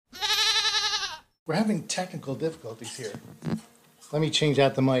We're having technical difficulties here. Let me change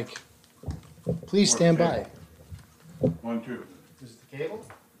out the mic. Please stand by. 1, 2. Is it the cable?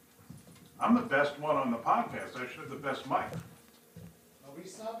 I'm the best one on the podcast. I should have the best mic.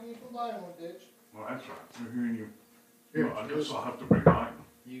 Nobody's stopping you from buying one, bitch. Well, that's right. I'm hearing you. Here, Well, I here's- guess I'll have to bring mine.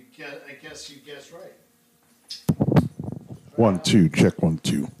 I guess you guessed right. 1, 2, check 1,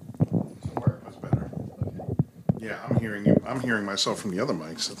 2. That's better. Yeah, I'm hearing you. I'm hearing myself from the other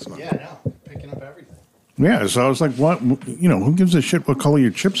mics. That's not. Yeah, no, picking up everything. Yeah, so I was like, what? You know, who gives a shit what color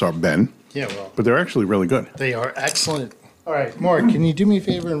your chips are, Ben? Yeah, well, But they're actually really good. they are excellent. All right, Mark, can you do me a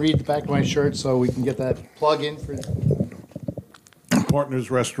favor and read the back of my shirt so we can get that plug in for?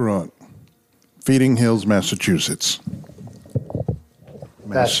 Partners Restaurant, Feeding Hills, Massachusetts.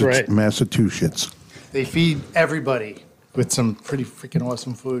 That's right. Massachusetts. They feed everybody with some pretty freaking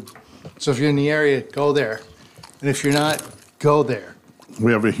awesome food. So if you're in the area, go there. And if you're not, go there.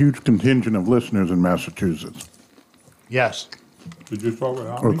 We have a huge contingent of listeners in Massachusetts, Yes. Did you start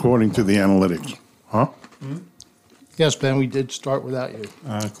without me? according to the analytics. Huh? Yes, Ben, we did start without you.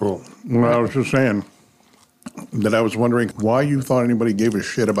 Cool. Well, I was just saying that I was wondering why you thought anybody gave a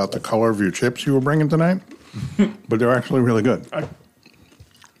shit about the color of your chips you were bringing tonight, but they're actually really good.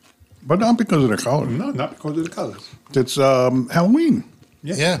 But not because of their color. No, not because of the colors. It's Halloween.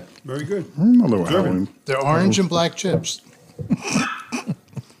 Yes. Yeah. Very good. Another German. Halloween. They're orange and black chips.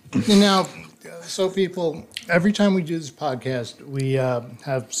 And now, so people, every time we do this podcast, we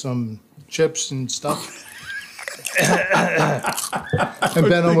have some chips and stuff. And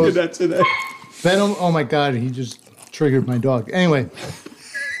Ben almost, that today. oh my God, he just triggered my dog. Anyway.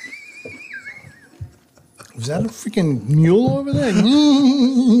 Was that a freaking mule over there?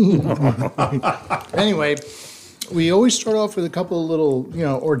 Anyway, we always start off with a couple of little,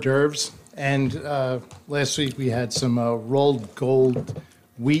 hors d'oeuvres. And last week we had some rolled gold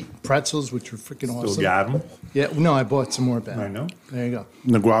wheat pretzels, which were freaking Still awesome. got them. Yeah, no, I bought some more, Ben. I know. There you go.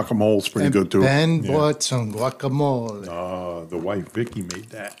 The guacamole's pretty And good too. Ben Yeah. bought some guacamole. The wife Vicky made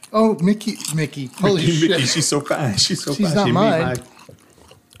that. Oh, Mickey. Holy shit. Mickey, she's so fine. She's so She's fine. not She mine. made my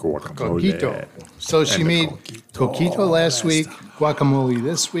guacamole. Coquito. So she And the made coquito last week, guacamole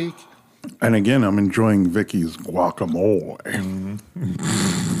this week. And again, I'm enjoying Vicky's guacamole.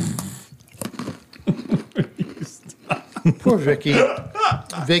 Poor Vicky.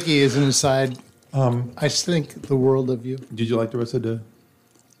 Vicky is an aside. I think the world of you. Did you like the rest of the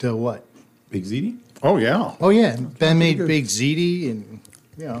The what? Big Ziti? Oh yeah. Oh yeah, Ben made good. big ziti, and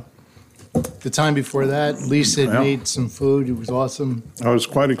the time before that, Lisa had Yeah. made some food. It was awesome. I was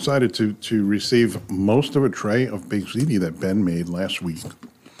quite excited to receive most of a tray of baked ziti that Ben made last week.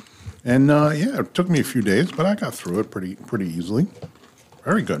 And yeah, it took me a few days, but I got through it pretty easily.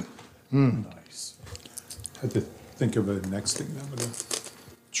 Very good. Nice. Had to think of a next thing that I'm going to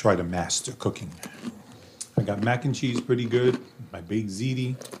try to master cooking. I got mac and cheese pretty good. My Big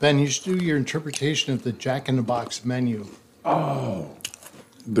Ziti. Ben, you should do your interpretation of the Jack in the Box menu.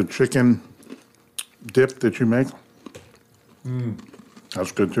 The chicken dip that you make.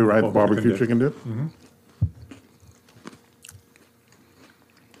 That's good too, right? Oh, Barbecue chicken chicken dip.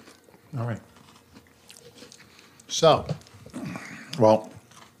 All right. So, Well,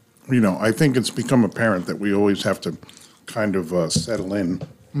 I think it's become apparent that we always have to kind of settle in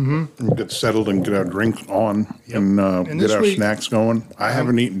and get settled and get our drinks on and And get this our week- snacks going. I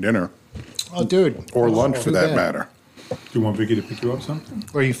haven't eaten dinner oh, dude. or lunch Too for that bad. matter. Do you want Vicky to pick you up something?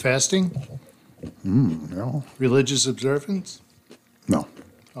 Are you fasting? No, Religious observance? no.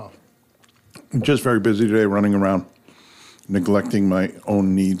 Oh, I'm just very busy today running around, neglecting my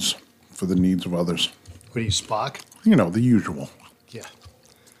own needs for the needs of others. what are you, Spock? The usual. Yeah.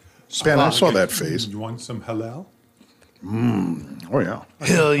 Ben, I Spock. saw that face. You want some halal? Oh, yeah.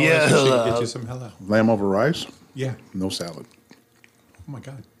 Hell yeah. She can get you some halal. Lamb over rice, Yeah. no salad, Oh my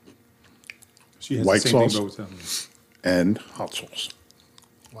God. She has White the same sauce? thing but with and hot sauce.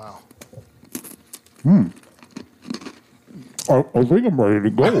 Wow. I think I'm ready to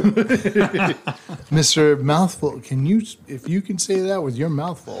go. Mr. Mouthful, if you can say that with your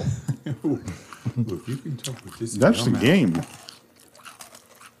mouthful. Well, if you can talk with this. That's the dumb game.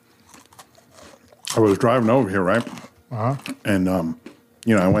 I was driving over here, right? Uh-huh. And,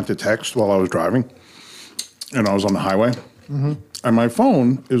 I went to text while I was driving, and I was on the highway. And my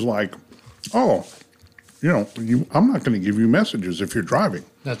phone is like, oh, I'm not going to give you messages if you're driving.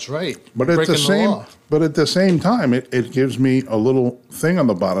 That's right. But at Breaking the law. same time, it gives me a little thing on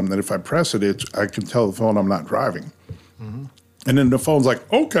the bottom that if I press it, I can tell the phone I'm not driving. And then the phone's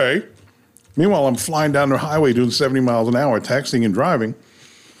like, okay. Meanwhile, I'm flying down the highway doing 70 miles an hour, texting and driving.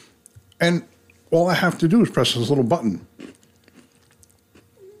 And all I have to do is press this little button.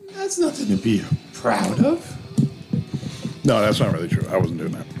 That's nothing to be proud of? No, that's not really true. I wasn't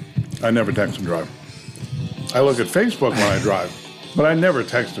doing that. I never text and drive. I look at Facebook when I drive, but I never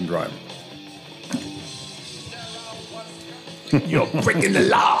text and drive. You're breaking the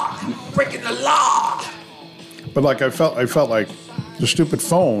law. Breaking the law. But like I felt like the stupid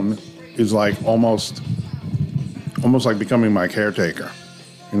phone is like almost like becoming my caretaker.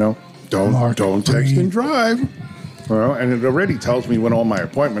 You know, don't text and drive. Well, and it already tells me when all my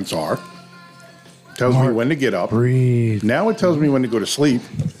appointments are. Tells me when to get up. Breathe. Now it tells me when to go to sleep.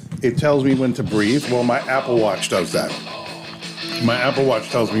 It tells me when to breathe. Well, my Apple Watch does that. My Apple Watch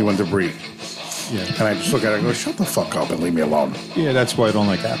tells me when to breathe. Yeah. And I just look at it and go, shut the fuck up and leave me alone. Yeah, that's why I don't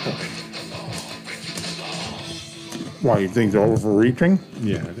like Apple. Why, you think they're overreaching?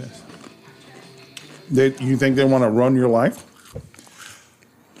 Yeah, it is. You think they want to run your life?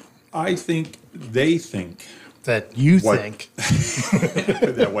 I think they think That you What? think.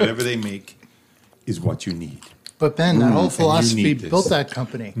 that whatever they make is what you need. But Ben, that whole you philosophy need this. built that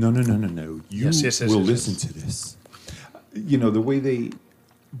company. No. You Yes, yes, will yes, listen to this. You know, the way they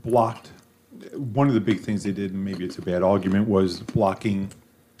blocked, one of the big things they did, and maybe it's a bad argument, was blocking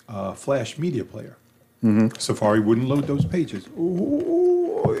Flash Media Player. Safari wouldn't load those pages.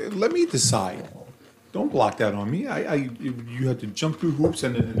 Ooh, let me decide. Don't block that on me. You have to jump through hoops,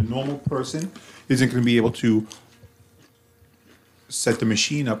 and a normal person isn't going to be able to set the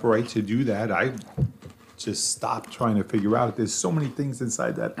machine up right to do that. I just stopped trying to figure out. There's so many things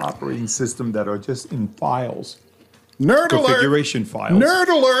inside that operating system that are just in files, Nerd alert! configuration files. Nerd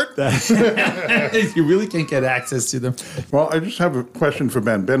alert! You really can't get access to them. Well, I just have a question for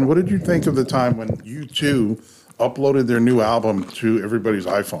Ben. Ben, what did you think of the time when U2 uploaded their new album to everybody's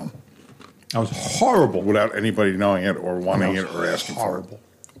iPhone That was horrible. without anybody knowing it or wanting That it was or asking for it? horrible.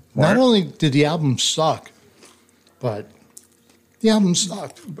 Not only did the album suck, but the album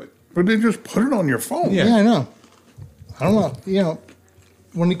sucked. But they just put it on your phone. Yeah. Yeah, I know. I don't know. You know,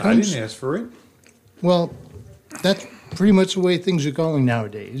 when it I comes, didn't ask for it. well, that's pretty much the way things are going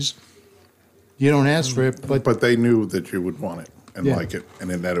nowadays. You don't ask for it, but But they knew that you would want it and Yeah. like it and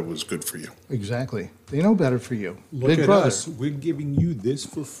then that it was good for you. exactly, they know better for you. Look Big at brother. us. We're giving you this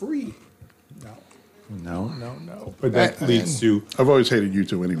for free. No. But that leads to, I've always hated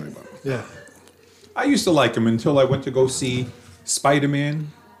U2 anyway, but Yeah. I used to like them until I went to go see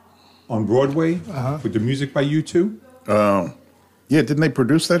Spider-Man on Broadway with the music by U2. yeah, didn't they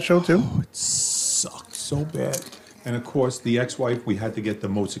produce that show too? It sucked so bad. And of course, the ex-wife, we had to get the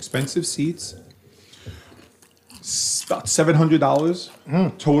most expensive seats. About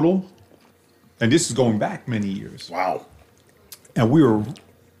 $700 total. And this is going back many years. Wow. And we were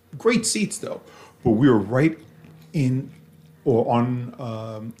great seats though, but we were right in or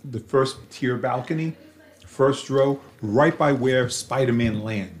on the first tier balcony, first row, right by where Spider-Man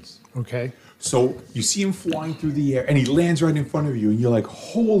lands. Okay. So you see him flying through the air and he lands right in front of you and you're like,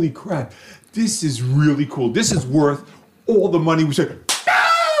 holy crap, this is really cool. This is worth all the money we said.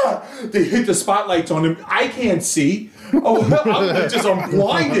 Ah! They hit the spotlights on him. I can't see. Oh, I'm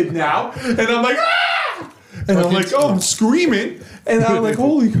blinded now. And I'm like, ah! And I'm like, oh, I'm screaming. And I'm like,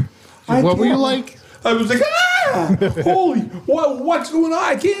 holy. What were you like? I was like, ah! Holy, what's going on?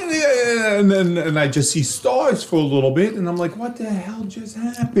 I can't. And I just see stars for a little bit. And I'm like, what the hell just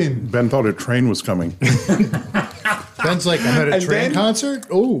happened? Ben thought a train was coming. Ben's like, I'm at a And train then- concert.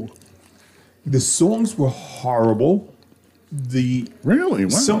 Oh, The songs were horrible. Really? Wow.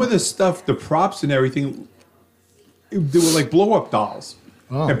 Some of the stuff, the props and everything, they were like blow up dolls,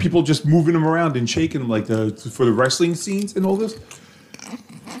 and people just moving them around and shaking them like for the wrestling scenes and all this.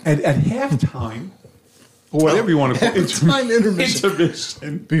 And at halftime, or whatever you want to call it, Halftime intermission.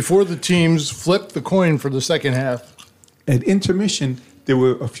 intermission. before the teams flipped the coin for the second half. At intermission, there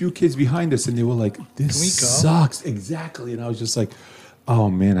were a few kids behind us, and they were like, "This Can we go?" sucks." Exactly, and I was just like, "Oh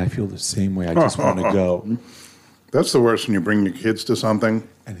man, I feel the same way. I just want to go." That's the worst when you bring your kids to something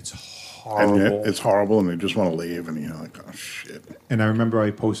And it's and horrible. it's horrible and they just want to leave and you're like, oh shit. And I remember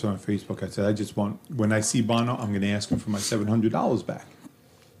I posted on Facebook, I said, I just want, when I see Bono, I'm going to ask him for my $700 back.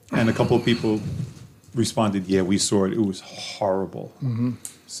 And a couple of people responded, yeah, we saw it. It was horrible.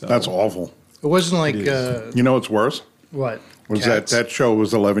 So That's awful. It wasn't like It is. You know what's worse? what Was Cats? that show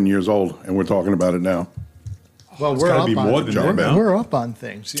was 11 years old and we're talking about it now. Well, It's we're gotta up be on more than that now. We're up on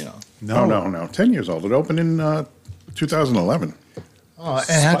things, you know. No, 10 years old. It opened in 2011. Oh, and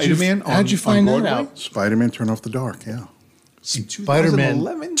Spider-Man how'd you on find that Broadway? out? Spider-Man Turn Off the Dark, yeah. In Spider-Man,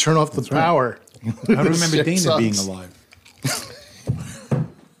 2011? turn off the power. I don't remember Shit Dana sucks. being alive.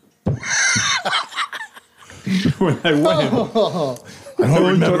 When I went, I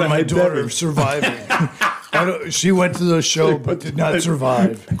don't remember my daughter surviving. She went to the show but did not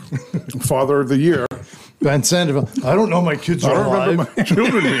survive. Father of the year. Ben Sandoval. I don't know my kids I are don't alive. remember my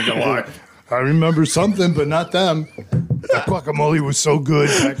children being alive. I remember something, but not them. That guacamole was so good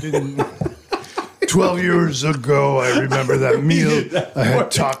back in 12 years ago. I remember that meal. I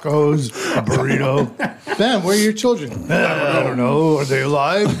had tacos, a burrito. Ben, where are your children? I don't know. Are they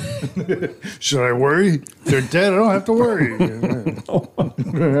alive? Should I worry? They're dead. I don't have to worry.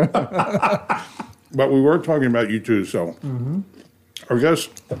 But we were talking about you two, so I guess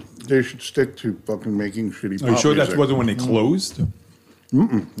they should stick to fucking making shitty pop Are you sure that music. wasn't when they closed?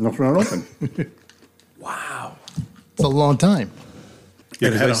 That's not open. Wow. It's a long time.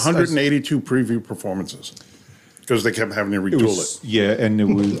 It had 'cause I- 182 preview performances because they kept having to It retool was, yeah, and there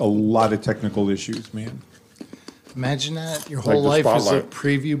was a lot of technical issues, man. Imagine that. Your Like whole the life is a spotlight.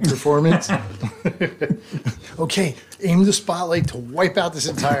 preview performance. Okay, aim the spotlight to wipe out this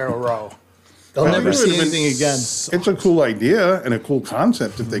entire row. They'll Well, never it see would've been- anything again. It's a cool idea and a cool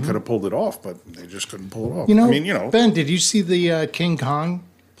concept if they could have pulled it off, but they just couldn't pull it off. You know, I mean, you know, Ben, did you see the King Kong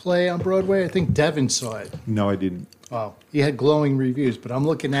play on Broadway? I think Devin saw it. No, I didn't. Wow. He had glowing reviews, but I'm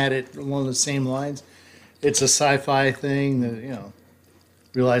looking at it along the same lines. It's a sci-fi thing that,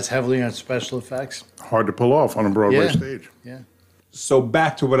 relies heavily on special effects. hard to pull off on a Broadway Yeah. stage. Yeah. So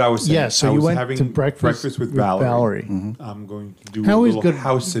back to what I was saying. Yeah, so I you was went having to breakfast with with Valerie. Valerie. I'm going to do How a is little good,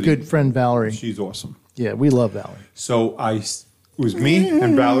 house sitting. good friend Valerie? She's awesome. Yeah, we love Valerie. So it was me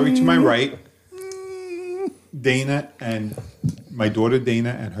and Valerie to my right, Dana and my daughter Dana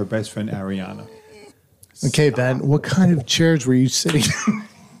and her best friend Ariana. Okay, Ben, what kind of chairs were you sitting in?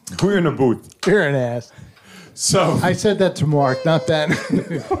 We're in a booth. You're an ass. So I said that to Mark, not Ben.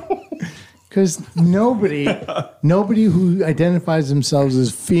 Because nobody who identifies themselves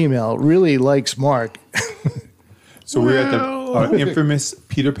as female really likes Mark. so we're at the infamous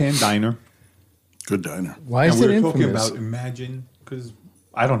Peter Pan Diner. Good diner. Why And is we it were talking infamous? about Imagine, because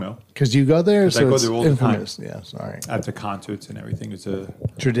I don't know, Because you go there, 'Cause I so go it's there all the time. infamous. Yeah, sorry. at the concerts and everything. It's a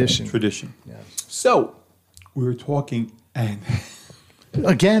Tradition. tradition. Yes. So we were talking and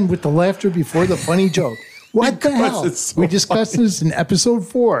Again, with the laughter before the funny joke. What the Because hell? it's so We discussed this in episode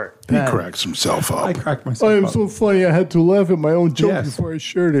 4. He Ben. cracks himself I up. cracked myself I am up. so funny. I had to laugh at my own joke Yes. before I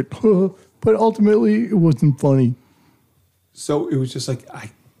shared it. But ultimately, it wasn't funny. So it was just like,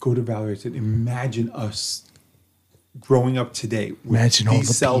 I go to Valerie and said, imagine us growing up today with Imagine all these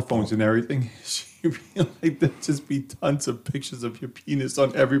the cell people. phones and everything. She'd be like, there'd just be tons of pictures of your penis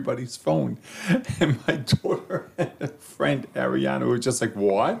on everybody's phone. And my daughter and a friend, Ariana, were just like,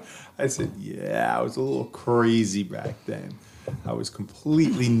 what? I said, yeah, I was a little crazy back then. I was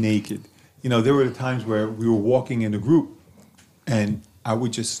completely naked. There were times where we were walking in a group and I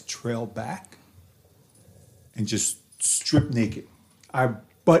would just trail back and just strip naked. I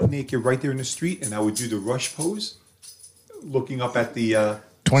butt naked right there in the street, and I would do the rush pose, looking up at the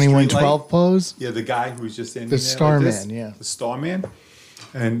 2112 streetlight. pose? Yeah, the guy who was just standing The there Starman, like this, yeah. the Starman.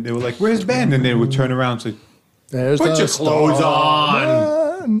 And they were like, "Where's Ben?" And they would turn around and say, There's "Put the your clothes on."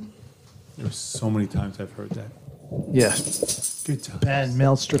 Starman. There's so many times I've heard that. Yeah. Good time. And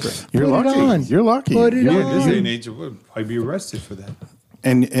male stripper. You're Put it lucky. on. You're lucky. Put it Yeah, In this on. day and age, I would probably be arrested for that.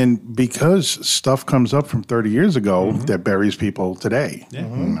 And because stuff comes up from 30 years ago that buries people today. Yeah,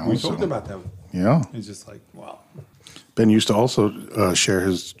 Mm-hmm. we so- talked about that. Yeah. It's just like, wow. Ben used to also share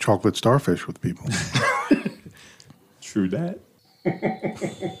his chocolate starfish with people. True that.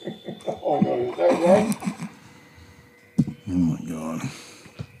 Oh my God.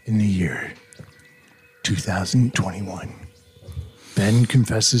 In the year 2021, Ben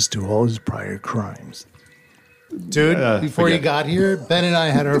confesses to all his prior crimes. Dude, before you forget. got here, Ben and I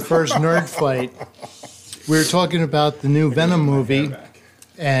had our first nerd fight. We were talking about the new Venom movie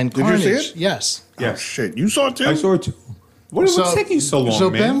and Did you see Carnage. it? Yes. Oh, shit. You saw it too? I saw it too. What's So- taking so long, so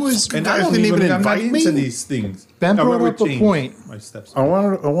man? Ben was- and You I guys don't didn't even I'm not invite me? into these things. Ben No, brought we're up a changed. point. My steps. I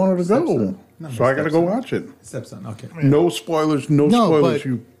wanted to go. Stepson. No, So I got to go stepson. watch it. Stepson. Okay. No spoilers. No, No, spoilers. but-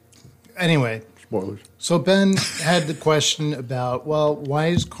 You Anyway, spoilers. so Ben had the question about, well, why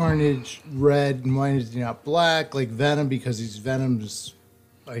is Carnage red and why is he not black like Venom? Because he's Venom's,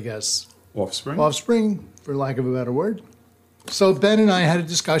 I guess, Offspring. offspring, for lack of a better word. So Ben and I had a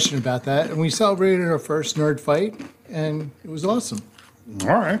discussion about that, and we celebrated our first nerd fight, and it was awesome. All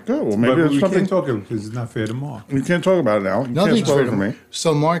right, good. Well, But maybe there's we something. can't talk about it because it's not fair to Mark. You can't talk about it now. You Nothing's can't spoil fair it to for me.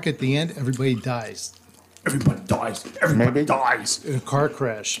 So Mark, at the end, everybody dies Everybody dies. Everybody Maybe. dies. in a car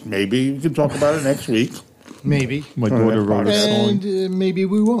crash. Maybe we can talk about it next week. Maybe. My daughter wrote a And song. maybe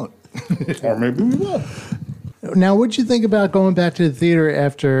we won't. Or maybe we will. Now, what'd you think about going back to the theater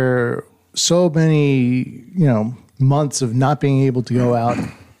after so many, months of not being able to go out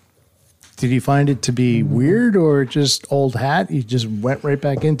to Did you find it to be weird or just old hat? You just went right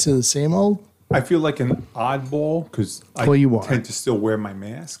back into the same old? I feel like an oddball because I Well, you are. tend to still wear my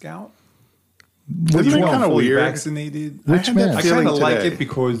mask out. Isn't it Even though I'm kind of fully weird? vaccinated. Which I had that mask? I feeling kind of like today. it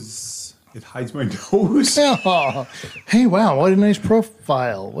because it hides my nose. Oh, hey, wow, what a nice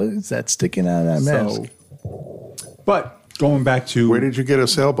profile. What is that sticking out of that mask? But going back to Where did you get a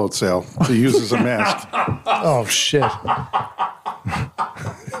sailboat sail to use as a mask? Oh, shit.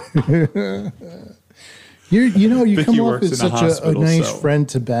 You Vicky come off works as in a such a hospital, nice so- friend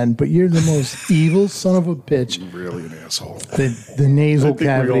to Ben, but you're the most evil son of a bitch. Really an asshole. The nasal I think we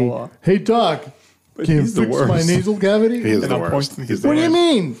cavity. all are. Hey, Doc, can you he's the fix my worst. nasal cavity? He is And the I'm worst. pointing He's to the What do you worst.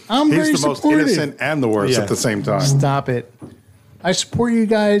 mean? I'm very He's the most supportive. innocent and the worst Yeah. at the same time. Stop it. I support you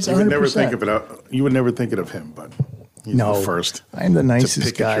guys 100%. You would never think of it. You would never think it of him, but he's No, the first I'm the to nicest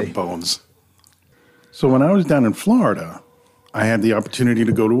pick at guy. your bones. So when I was down in Florida, I had the opportunity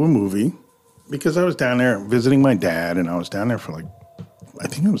to go to a movie because I was down there visiting my dad, and I was down there for I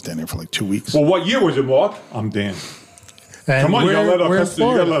think I was down there for 2 weeks. well, what year was it, Mark? I'm Dan. And Come on, you we're- gotta, we're in you gotta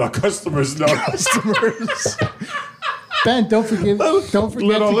Florida. let our customers know. Customers. Ben, don't forget Let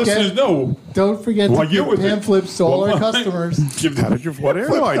our to listeners get, know. don't forget to What year give was it? pamphlets to all our What month? customers. Give How them, did you? What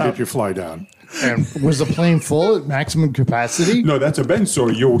airline did you fly down? And was the plane full at maximum capacity? no, that's a Ben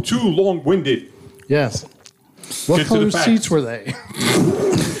story. You're too long-winded. Yes. What Get to color the facts. seats were they?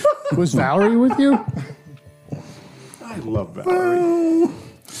 Was Valerie with you? I love Valerie.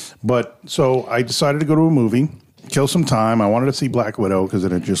 But so I decided to go to a movie, kill some time. I wanted to see Black Widow because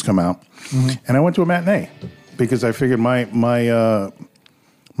it had just come out, and I went to a matinee because I figured my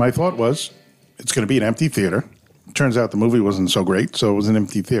thought was it's going to be an empty theater. Turns out the movie wasn't so great, so it was an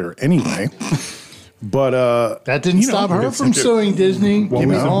empty theater anyway. But That didn't stop her from suing Disney. Give me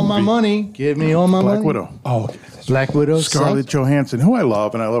was the all my movie? money. Give me all my Black money. Widow. Oh, Black Widow. Scarlett sucked. Johansson, who I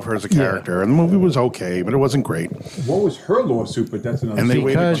love, and I love her as a character. And the movie was okay, but it wasn't great. what was her lawsuit? But that's another And they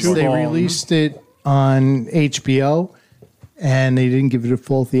story. waited Because too they long. released it on HBO and they didn't give it a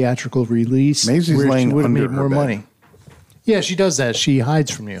full theatrical release. Maisie's where laying she would have under made her more bed. money. Yeah, she does that. She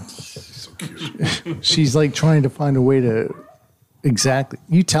hides from you. She's like trying to find a way to exactly.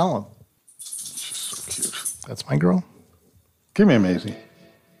 You tell him. That's my girl. Come here, Maisie.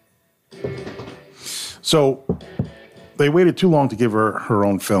 So they waited too long to give her her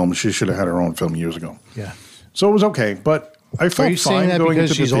own film. She should have had her own film years ago. Yeah. So it was okay, but I Are felt you saying fine that going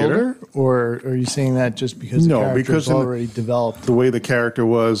because into the she's theater. older, or are you saying that just because the No, character's because in the- already developed? The way the character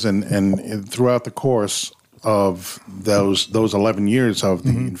was, and throughout the course of those 11 years of the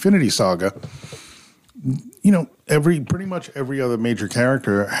Infinity Saga, pretty much every other major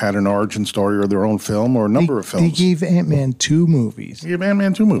character had an origin story or their own film or a number of They films. gave Ant-Man 2 movies. Yeah,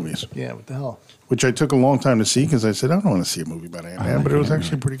 Ant-Man 2 movies, Yeah, what the hell? which I took a long time to see because I said, I don't want to see a movie about Ant-Man, but it was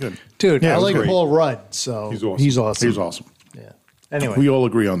actually pretty good. Dude, Yeah, I it was like great. Paul Rudd, so He's awesome. He's awesome. He was awesome. Yeah. Anyway, We all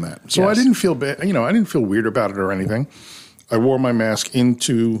agree on that. So I Yes. didn't feel bad. I didn't feel weird about it or anything. I wore my mask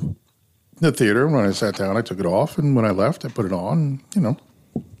into the theater. When I sat down, I took it off, and when I left, I put it on.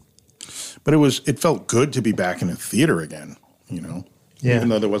 But it felt good to be back in a theater again. Yeah. Even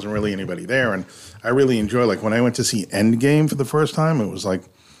though there wasn't really anybody there, and I really enjoy. Like when I went to see Endgame for the first time, it was like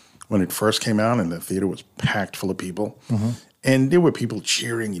when it first came out, and the theater was packed full of people, and there were people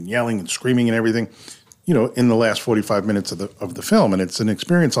cheering and yelling and screaming and everything. In the last 45 minutes of the film, and it's an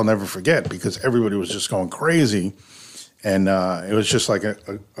experience I'll never forget because everybody was just going crazy, and it was just like a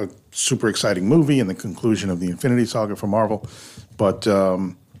super exciting movie and the conclusion of the Infinity Saga for Marvel. But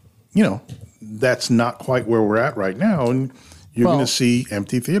that's not quite where we're at right now, and you're Well- going to see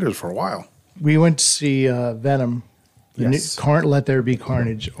empty theaters for a while. we went to see Venom, Yes. Let There Be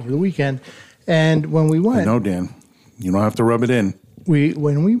Carnage over the weekend, and when we went, No, Dan, you don't have to rub it in.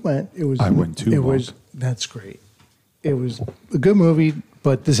 when we went, it was I went too, It Mark. was that's great. It was a good movie,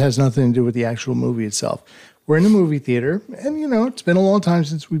 but this has nothing to do with the actual movie itself. We're in the movie theater, and it's been a long time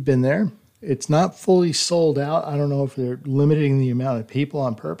since we've been there. It's not fully sold out. I don't know if they're limiting the amount of people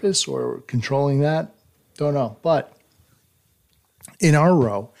on purpose or controlling that. Don't know. But in our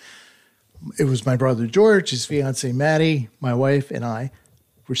row, it was my brother George, his fiancee Maddie, my wife, and I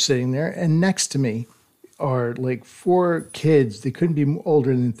were sitting there. And next to me are like 4 kids. They couldn't be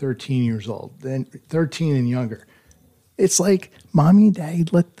older than 13 years old, then 13 and younger. It's like mommy and daddy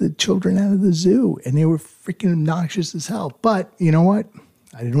let the children out of the zoo, and they were freaking obnoxious as hell. But you know what?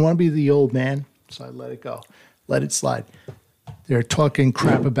 I didn't want to be the old man, so I let it go, let it slide. They're talking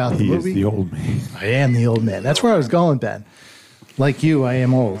crap about the He is movie. the old man. I am the old man. That's where I was going, Ben. Like you, I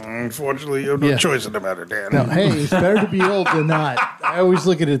am old. Unfortunately, you have no Yeah. choice in the matter, Dan. No, hey, it's better to be old than not. I always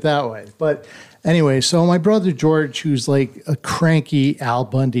look at it that way. But anyway, so my brother George, who's like a cranky Al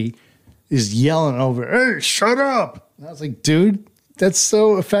Bundy, is yelling over, "Hey, shut up!" And I was like, "Dude, that's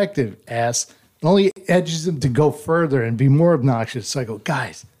so effective, ass." It only edges him to go further and be more obnoxious. So I go,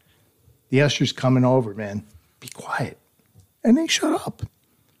 "Guys, the usher's coming over, man. Be quiet." And they shut up.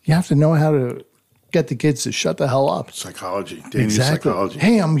 You have to know how to get the kids to shut the hell up. Psychology. Danny's psychology.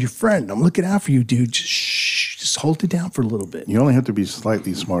 Hey, I'm your friend. I'm looking out for you, dude. Just shh. Just hold it down for a little bit. You only have to be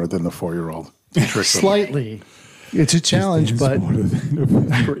slightly smarter than the 4-year-old. Slightly. It's a challenge, but Smarter than a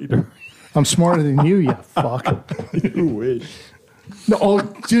fifth grader. I'm smarter than you, you fuck. You wish. No, oh,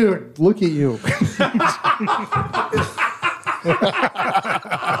 dude, look at you.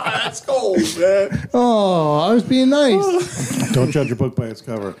 That's cold, man. Oh, I was being nice. Don't judge a book by its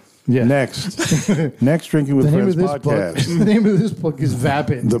cover. Yeah. Next Drinking with Friends podcast. The name of this book is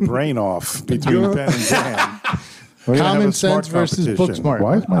Vapid. The brain off between Ben and Dan. We're gonna have Common a smart Sense versus competition. Booksmart.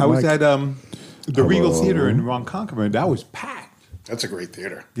 Why is my I was mic- at the Regal Theater in Ronkonkoma. That was packed. That's a great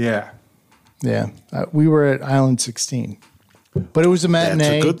theater. Yeah. Yeah. We were at Island 16. But it was a matinee.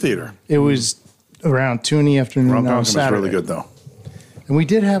 That's a good theater. It was around 2 in the afternoon on Ronkonkoma is Saturday. really good, though. And we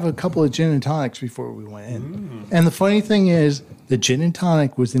did have a couple of gin and tonics before we went in. And the funny thing is, the gin and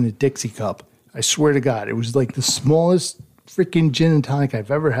tonic was in a Dixie cup. I swear to God, it was like the smallest freaking gin and tonic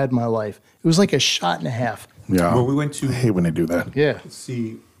I've ever had in my life. It was like a shot and a half. Yeah. Well, we went to I hate when they do that. Yeah.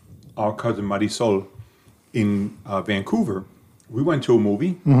 see our cousin Marisol in Vancouver. We went to a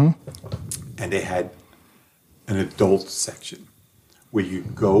movie, and they had an adult section where you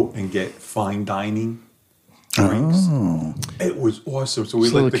go and get fine dining drinks. Oh. It was awesome. So we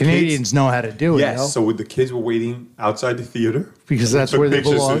So let the the Canadians kids. know how to do it. Yes, yo. so the kids were waiting outside the theater Because We that's took where they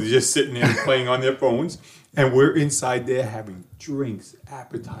pictures, belong. So they're just sitting there playing on their phones, and we're inside there having drinks,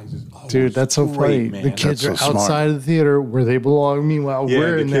 appetizers. Oh, it Dude, was that's so great, funny. man. The kids That's are so smart. outside of the theater where they belong. Meanwhile, Yeah,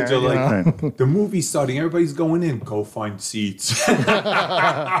 we're the in kids there. are you like, know? the movie's starting. Everybody's going in. Go find seats.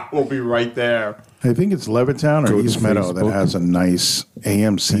 We'll be right there. I think it's Levittown Go or to East Meadow that Facebook. has a nice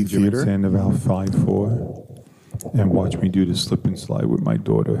AMC theater. Sandoval 5-4, and watch me do the slip and slide with my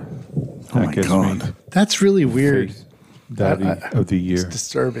daughter. Oh my God. That's really weird. Daddy of the year. It's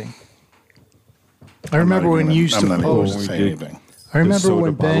disturbing. I remember when you used to I'm not even post. going to say We did. anything. I remember soda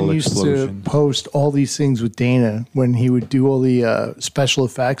when Ben bottle used explosion. to post all these things with Dana when he would do all the special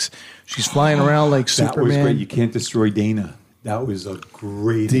effects. She's flying around like That was great. Superman. You can't destroy Dana. That was the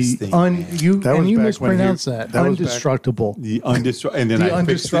greatest The thing. un, man. you That and was you back when mispronounced he- that. that was back- Indestructible. The undestructible, and then The I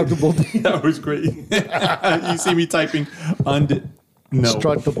fixed it. undestructible. That was great. You see me typing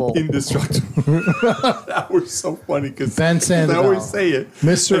Indestructible. indestructible. That was so funny because Ben I Sandoval. always say it.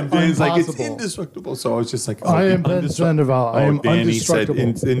 Mr. And Dan's like, it's Impossible. indestructible. So I was just like, I am the Ben undestruct- Sandoval. I am Danny said indestructible.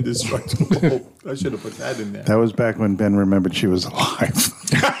 it's indestructible. I should have put that in there. That was back when Ben remembered she was alive.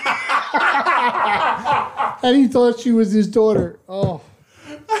 And he thought she was his daughter. Oh.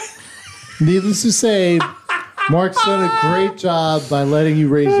 Needless to say, Mark's done a great job by letting you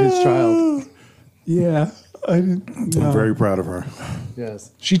raise his child. Yeah. I didn't. I'm very proud of her. Yes.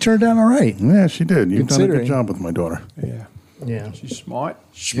 She turned out all right. Yeah, she did. You've done a good Considering. job with my daughter. Yeah. Yeah. She's smart.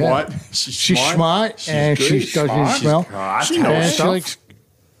 Yeah. Smart. She's smart and good. she doesn't She's smell. hot. She knows And she stuff. likes,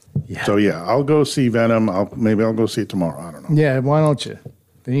 So yeah, I'll go see Venom. Maybe I'll go see it tomorrow. I don't know. yeah, why don't you?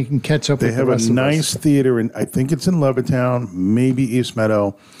 Then you can catch up They with have the a rest of nice us. theater, and I think it's in Levittown, maybe East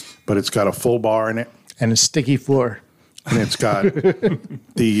Meadow, but it's got a full bar in it, And a sticky floor. and it's got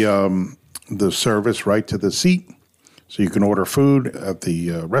the service right to the seat, so you can order food at the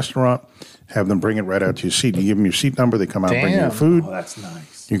restaurant, have them bring it right out to your seat. You give them your seat number, they come out and bring you your Damn. food. Oh, that's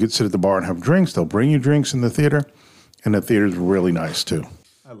nice. You could sit at the bar and have drinks. They'll bring you drinks in the theater, and the theater's really nice too.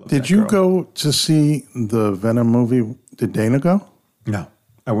 I love Did that you girl. go to see the Venom movie? Did Dana go? No.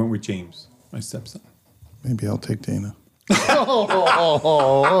 I went with James, my stepson. Maybe I'll take Dana.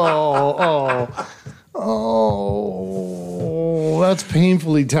 Oh, that's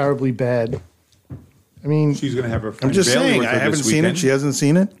painfully, terribly bad. I mean, She's going to have her I'm friend just Bailey saying, with I her haven't this seen weekend. it. She hasn't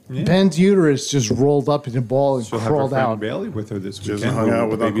seen it. Ben's uterus just rolled up in a ball and She'll have her crawled friend out. Bailey with her this She weekend. hasn't hung out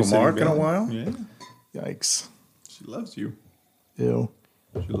with Uncle Babysitting Mark in a Bailey. while? Yeah. Yikes. She loves you. Ew.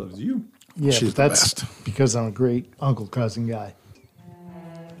 She loves you. Yeah, She's but the that's best. because I'm a great uncle cousin guy.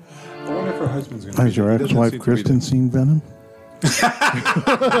 I wonder if her husband's going to Has your ex-wife Kristen seen Venom?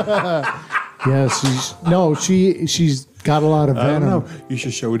 Yeah, she's got a lot of I don't venom. know. You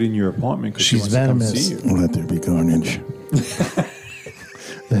should show it in your apartment because She's she wants venomous. to come see you. Let there be carnage.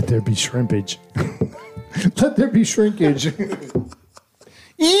 Let there be shrimpage. Let there be shrinkage.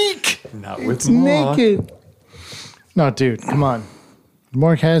 Eek! Not with It's Mark. naked. No, dude, come on.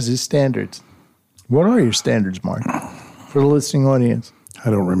 Mark has his standards. What are your standards, Mark? For the listening audience. I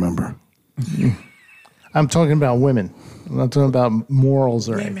don't remember. I'm talking about women. I'm not talking about morals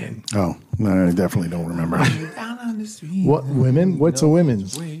or anything. Oh, no, I definitely don't remember. Down on the street. What women? What's a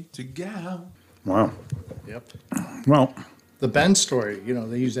women's? Way to go. Wow. Yep. Well, The Ben story. You know,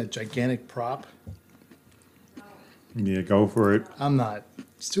 they use that gigantic prop. Yeah, go for it. I'm not.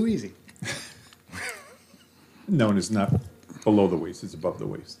 It's too easy. No, and it's not below the waist, it's above the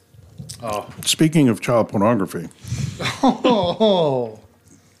waist. speaking of child pornography, Oh.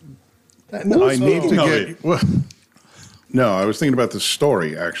 No, I need to No, get. wait. Well, no, I was thinking about this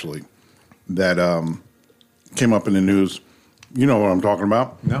story actually that came up in the news. You know what I'm talking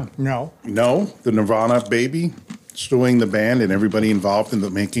about? No. No. No, the Nirvana baby suing the band and everybody involved in the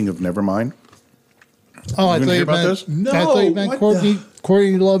making of Nevermind. Oh, I You thought hear you about meant. this? No, I thought you meant what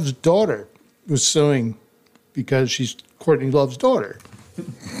Courtney Love's daughter was suing because she's Courtney Love's daughter.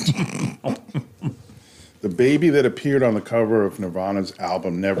 The baby that appeared on the cover of Nirvana's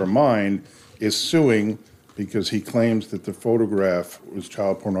album Nevermind is suing because he claims that the photograph was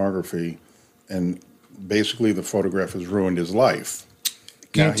child pornography and basically the photograph has ruined his life.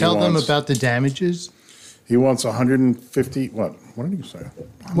 Can Now you he tell them wants- about the damages? He wants 150, what did you say?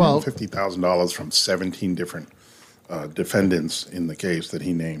 Well- $150,000 from 17 different defendants in the case that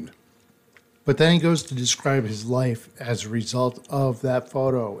he named. But then he goes to describe his life as a result of that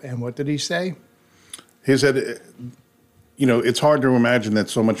photo. And what did he say? He said, you know, it's hard to imagine that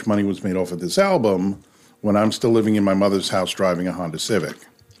so much money was made off of this album when I'm still living in my mother's house driving a Honda Civic.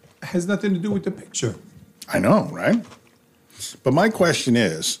 Has nothing to do with the picture. I know, right? But my question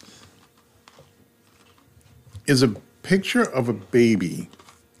is a picture of a baby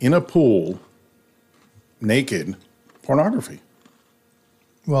in a pool naked pornography?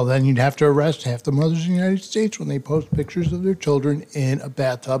 Well, then you'd have to arrest half the mothers in the United States when they post pictures of their children in a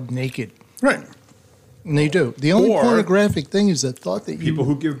bathtub naked. Right. And they do. The only Or- pornographic thing is the thought that you... People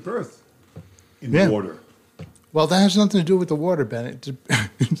who give birth in Yeah. water. Well, that has nothing to do with the water, Bennett.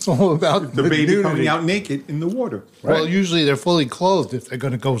 It's all about The baby nudity. coming out naked in the water. Well, Right. usually they're fully clothed if they're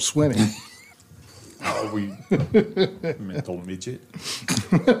going to go swimming. Oh, we mental midget.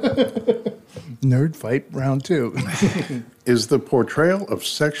 Nerd fight round 2. Is the portrayal of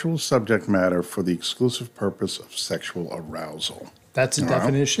sexual subject matter for the exclusive purpose of sexual arousal? That's a All right.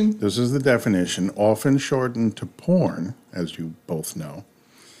 definition. This is the definition, often shortened to porn, as you both know.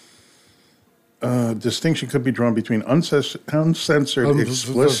 Distinction could be drawn between uncensored,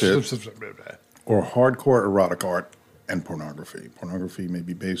 explicit, or hardcore erotic art and pornography. Pornography may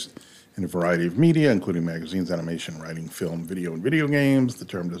be based in a variety of media, including magazines, animation, writing, film, video, and video games. The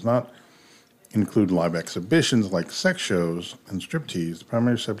term does not include live exhibitions like sex shows and striptease. The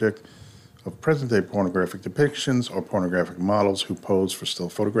primary subject of present-day pornographic depictions are pornographic models who pose for still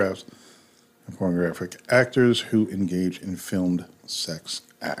photographs and pornographic actors who engage in filmed sex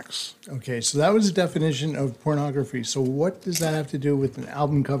acts. Okay, so that was the definition of pornography. So what does that have to do with an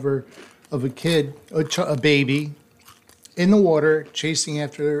album cover of a kid, a baby, in the water chasing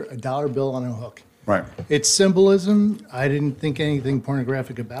after a dollar bill on a hook? Right. It's symbolism. I didn't think anything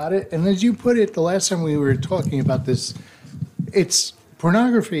pornographic about it. And as you put it, the last time we were talking about this, it's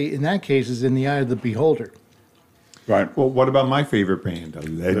pornography in that case is in the eye of the beholder. Right. Well, what about my favorite band,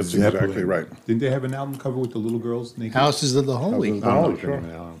 Led That's Zeppelin? exactly right. Didn't they have an album cover with the little girls naked? Houses of the Holy. Houses of the I don't, Holy, know, sure.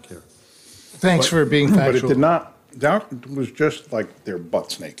 I don't care. Thanks for being But factual. it did not, that was just like their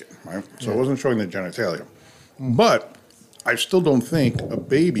butts naked, right? So it wasn't showing their genitalia. But I still don't think a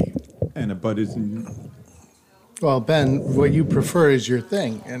baby, And a butt is in, Well, Ben, what you prefer is your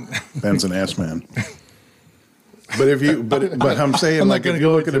thing. And Ben's an ass man. But if you, but I'm saying I'm not like going if to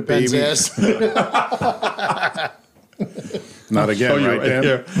you go look at into a Ben's baby, ass. not show again, you right, Dan?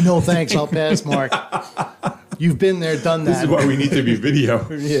 here. No, thanks. I'll pass, Mark. You've been there, done that. This is why we need to be video.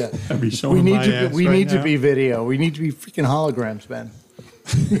 Yeah. I'd be showing We need my to. ass We right need to now. be video. We need to be freaking holograms, Ben.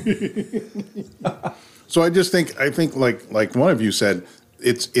 So I think like one of you said,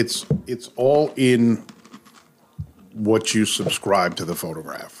 it's all in what you subscribe to the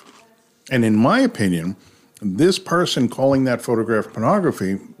photograph. And in my opinion, this person calling that photograph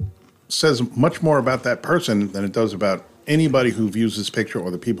pornography says much more about that person than it does about anybody who views this picture or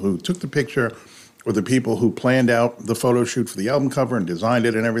the people who took the picture or the people who planned out the photo shoot for the album cover and designed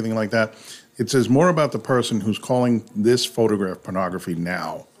it and everything like that. It says more about the person who's calling this photograph pornography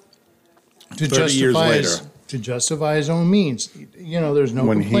now. To 30 years justify his own means. You know, there's no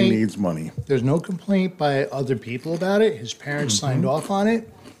When complaint. he needs money. There's no complaint by other people about it. His parents signed off on it.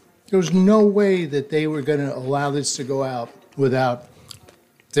 There was no way that they were going to allow this to go out without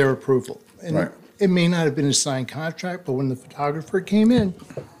their approval. And Right. it may not have been a signed contract, but when the photographer came in,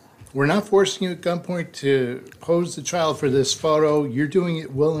 we're not forcing you at gunpoint to pose the child for this photo. You're doing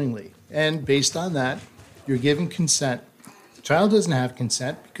it willingly. And based on that, you're giving consent. The child doesn't have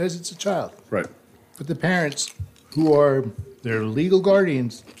consent because it's a child. Right. But the parents, who are their legal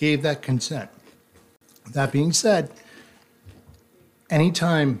guardians, gave that consent. That being said,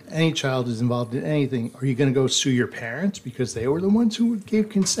 anytime any child is involved in anything, are you going to go sue your parents because they were the ones who gave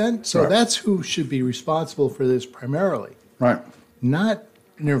consent? So Right. that's who should be responsible for this primarily. Right. Not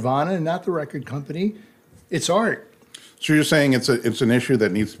Nirvana, not the record company. It's art. So you're saying it's an issue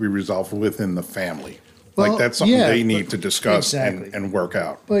that needs to be resolved within the family. Well, Like that's something yeah, they need but- to discuss exactly. and work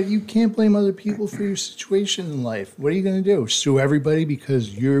out. But you can't blame other people for your situation in life. What are you going to do? Sue everybody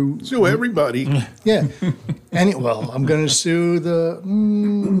because you... Sue everybody. Yeah. I'm going to sue the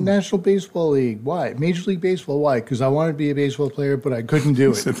National Baseball League. Why? Major League Baseball. Why? Because I wanted to be a baseball player, but I couldn't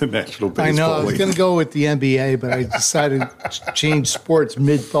do it. the National Baseball I know. I was League. going to go with the NBA, but I decided to change sports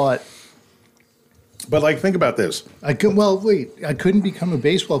mid-thought. But like, think about this. I couldn't become a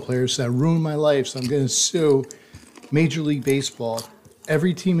baseball player, so that ruined my life. So I'm going to sue Major League Baseball,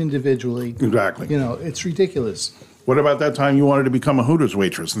 every team individually. Exactly. You know, it's ridiculous. What about that time you wanted to become a Hooters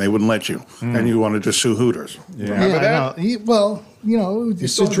waitress and they wouldn't let you, and you wanted to sue Hooters? Yeah. Remember I that? know. Well, you know, You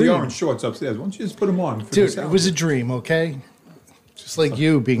it's saw a the dream. orange shorts upstairs. Why don't you just put them on? For Dude, this it hour? was a dream, okay? Just like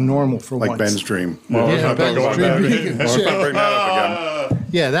you being normal for Like once. Ben's dream. Well, let's not Ben's talk about dream. that. Let's not bring that up again.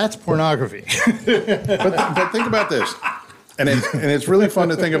 Yeah, that's pornography. But think about this, and it's really fun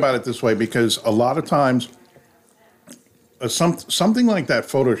to think about it this way because a lot of times, something like that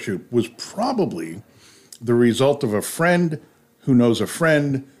photo shoot was probably the result of a friend who knows a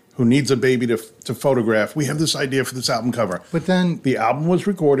friend who needs a baby to photograph. We have this idea for this album cover, But then- the album was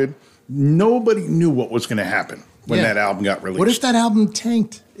recorded. Nobody knew what was going to happen when Yeah. that album got released. What if that album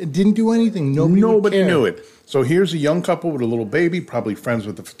tanked? It didn't do anything. Nobody would care. knew it. So here's a young couple with a little baby, probably friends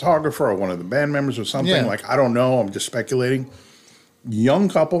with the photographer or one of the band members or something. Yeah. Like, I don't know. I'm just speculating. Young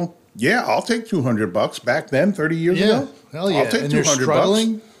couple. Yeah, I'll take $200 back then, 30 years Yeah. ago. Hell yeah. I'll take And they're $200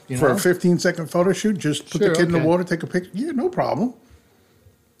 struggling, you for know? a 15-second photo shoot. Just put the Sure, kid in the okay. water, take a picture. Yeah, no problem.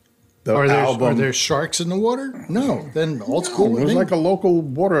 The Are album there sharks in the water? No. Then all's cool it with was me. like a local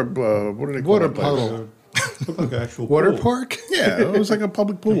water. What do they call Water that place? puddle. Looked like an actual Water pool. park? Yeah, it was like a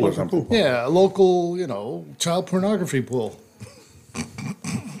public pool or something. Yeah, a local, child pornography pool.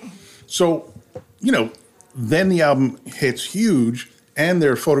 So, then the album hits huge, and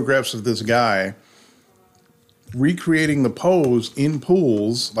there are photographs of this guy recreating the pose in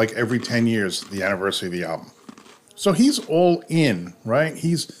pools like every 10 years, the anniversary of the album. So he's all in, right?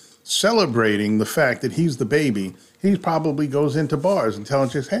 He's celebrating the fact that he's the baby. He probably goes into bars and telling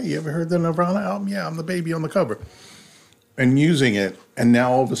just, hey, you ever heard the Nirvana album? Yeah, I'm the baby on the cover. And using it, and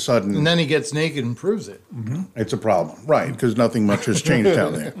now all of a sudden, And then he gets naked and proves it. it's a problem. Right, because nothing much has changed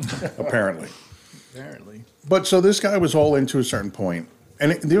down there, apparently. Apparently. But so this guy was all into a certain point.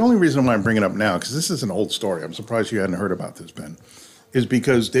 And the only reason why I'm bringing it up now, because this is an old story, I'm surprised you hadn't heard about this, Ben, is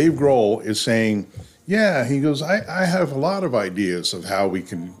because Dave Grohl is saying, yeah, he goes, I have a lot of ideas of how we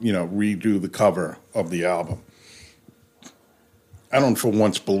can, redo the cover of the album. I don't for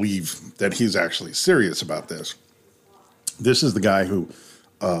once believe that he's actually serious about this. This is the guy who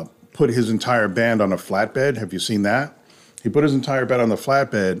put his entire band on a flatbed. Have you seen that? He put his entire band on the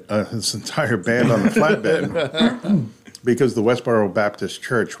flatbed, because the Westboro Baptist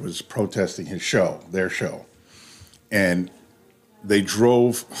Church was protesting their show. And they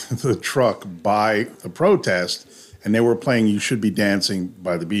drove the truck by the protest, and they were playing You Should Be Dancing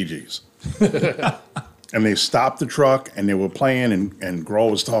by the Bee Gees. And they stopped the truck, and they were playing, and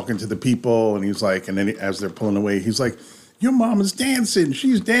Grohl was talking to the people, and he's like, and then as they're pulling away, he's like, your mom is dancing,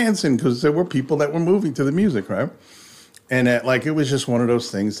 she's dancing, because there were people that were moving to the music, right? And it was just one of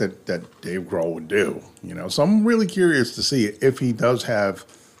those things that Dave Grohl would do, So I'm really curious to see if he does have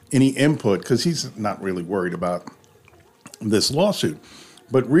any input, because he's not really worried about this lawsuit.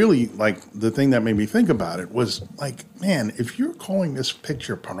 But really, the thing that made me think about it was man, if you're calling this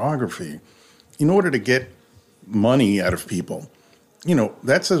picture pornography in order to get money out of people,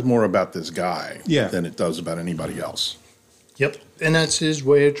 that says more about this guy than it does about anybody else. Yep. And that's his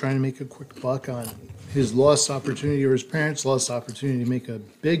way of trying to make a quick buck on his lost opportunity, or his parents' lost opportunity to make a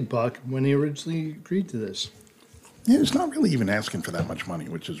big buck when he originally agreed to this. Yeah, he's not really even asking for that much money,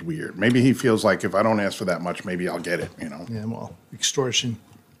 which is weird. Maybe he feels like if I don't ask for that much, maybe I'll get it, Yeah, well, extortion.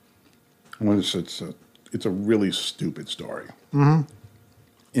 Well, it's a really stupid story,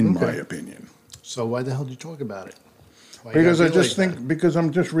 in my opinion. So why the hell did you talk about it? Why you Because I gotta be just like think, because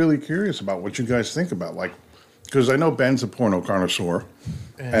I'm just really curious about what you guys think about. Because I know Ben's a porno connoisseur,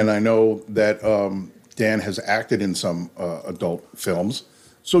 and I know that Dan has acted in some adult films.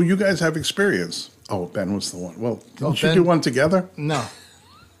 So you guys have experience. Oh, Ben was the one. Well, didn't you Ben- do one together? that? No.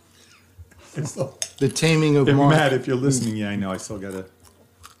 The Taming of If Mark. Matt, if you're listening, yeah, I know. I still got to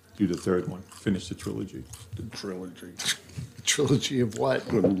do the third one. Finish the trilogy. The trilogy. Trilogy of what?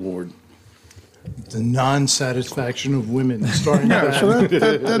 Good Lord. The non-satisfaction of women. Starting Yeah, with so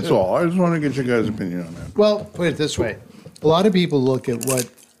that. that's all. I just want to get your guys' opinion on that. Well, put it this way. A lot of people look at what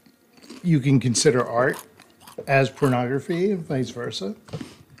you can consider art as pornography and vice versa.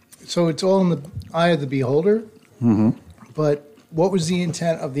 So it's all in the eye of the beholder. Mm-hmm. But what was the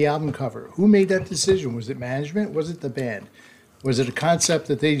intent of the album cover? Who made that decision? Was it management? Was it the band? Was it a concept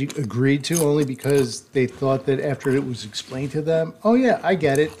that they agreed to only because they thought that after it was explained to them, oh yeah, I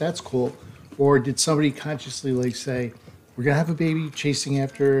get it, that's cool? Or did somebody consciously like say, we're gonna have a baby chasing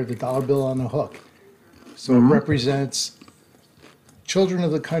after the dollar bill on the hook? So it represents children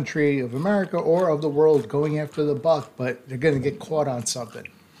of the country of America or of the world going after the buck, but they're gonna get caught on something.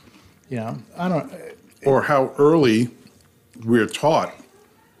 You know, I don't, Or how early we're taught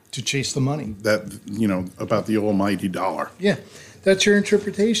to chase the money. that, about the almighty dollar. Yeah, that's your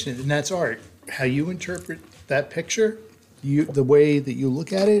interpretation, and that's art. How you interpret that picture, the way that you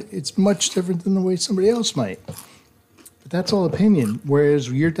look at it, it's much different than the way somebody else might. But that's all opinion. Whereas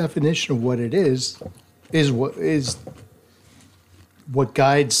your definition of what it is what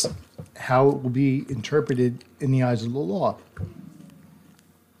guides how it will be interpreted in the eyes of the law.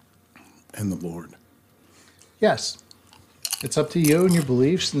 And the Lord. Yes, it's up to you and your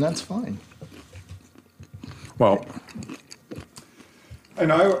beliefs, and that's fine. Well,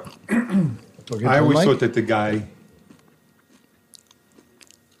 And I Go get I the always mic. thought that the guy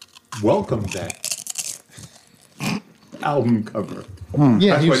welcomed that album cover. Yeah,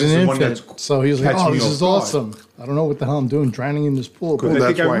 That's he why was this an is the one infant, that's so he was like, catching "Oh, me this off is guard." awesome. I don't know what the hell I'm doing, drowning in this pool." Because Well, I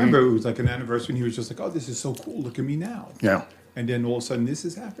think that's I why he- remember it was like an anniversary, and he was just like, "Oh, this is so cool! Look at me now!" yeah. And then all of a sudden, this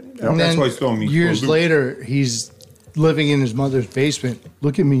is happening. And That's then why he's throwing me. for a years loop. later, he's living in his mother's basement.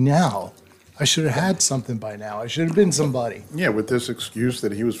 Look at me now. I should have had something by now. I should have been somebody. Yeah, with this excuse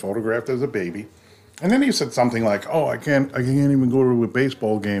that he was photographed as a baby. And then he said something like, "Oh, I can't even go to a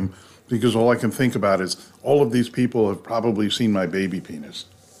baseball game because all I can think about is all of these people have probably seen my baby penis."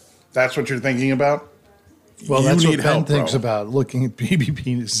 That's what you're thinking about? Well, You that's what need Ben help, thinks bro. about, looking at baby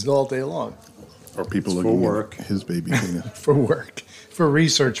penises all day long Or people for looking work. at his baby penis. for work, for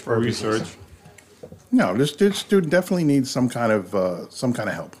research for purposes. research. No, this dude definitely needs some kind of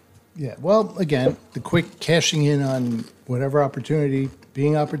help. Yeah. Well, again, the quick cashing in on whatever opportunity,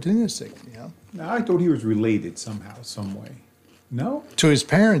 being opportunistic. You know, Now, I thought he was related somehow, some way. No, to his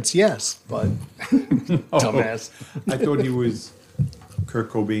parents, yes, but dumbass. I thought he was Kurt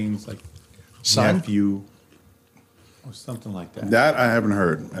Cobain's like Son? nephew or something like that. That I haven't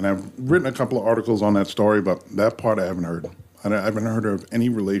heard. And I've written a couple of articles on that story, but that part I haven't heard. I haven't heard of any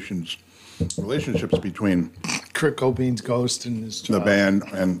relationships between Kurt Cobain's ghost and his the child. band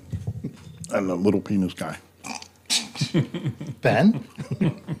and the little penis guy. Ben.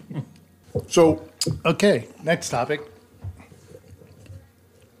 So Okay, next topic.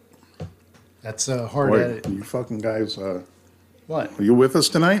 That's hard boy, edit. you fucking guys, What? are you with us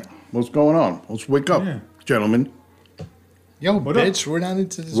tonight? What's going on? Let's wake up, Yeah. gentlemen. Yo, What up? bitch, we're not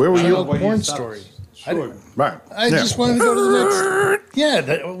into this Where were you? child Why you porn stop? story. Sure. Right. I just wanted to go to the next. Yeah,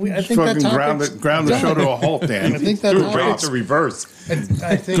 I think that fucking topic's ground the show to a halt, Dan. I think that Dude, topic- right to reverse.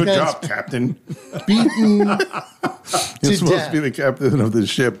 I think Good that's job, Captain. beaten You're to supposed death. to be the captain of the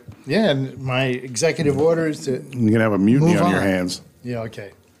ship. Yeah, and my executive order is to. You're gonna have a mutiny Move on your on. hands. Yeah,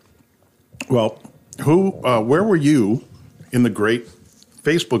 okay. Well, where were you in the great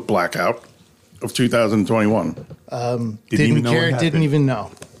Facebook blackout of 2021? Didn't Didn't even know care. what Didn't happened. even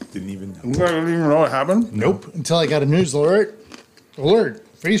know. Didn't even know. You don't even know what happened? Nope. Until I got a news alert. Alert.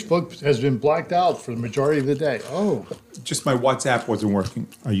 Facebook has been blacked out for the majority of the day. Oh, Just my WhatsApp wasn't working.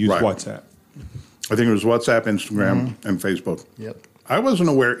 I used Right. WhatsApp. I think it was WhatsApp, Instagram, and Facebook. yep. I wasn't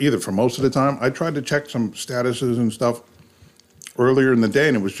aware either for most of the time. I tried to check some statuses and stuff earlier in the day,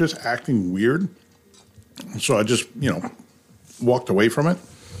 and it was just acting weird. So I just, walked away from it.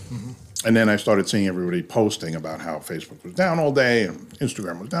 And then I started seeing everybody posting about how Facebook was down all day and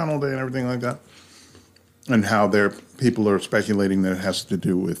Instagram was down all day and everything like that. And how people are speculating that it has to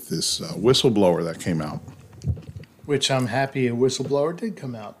do with this whistleblower that came out. Which I'm happy a whistleblower did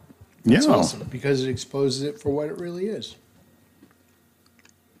come out. That's Yeah. awesome because it exposes it for what it really is.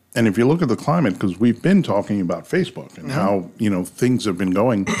 And if you look at the climate, because we've been talking about Facebook and how, things have been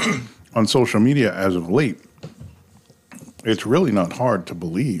going on social media as of late, it's really not hard to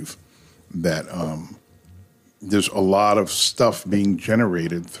believe that there's a lot of stuff being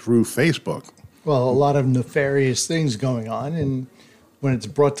generated through Facebook. Well, a lot of nefarious things going on, and when it's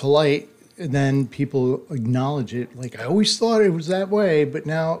brought to light, and then people acknowledge it. Like, I always thought it was that way, but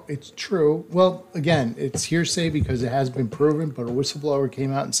now it's true. Well, again, it's hearsay because it has been proven, but a whistleblower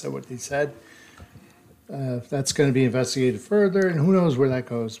came out and said what they said. That's going to be investigated further, and who knows where that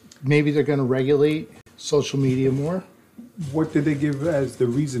goes. Maybe they're going to regulate social media more. What did they give as the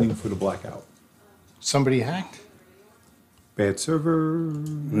reasoning for the blackout? Somebody hacked. Bad server?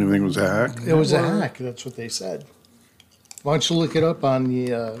 You think it was a hack? It was a hack. That's what they said. Why don't you look it up on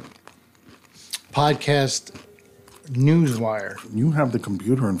the podcast Newswire? You have the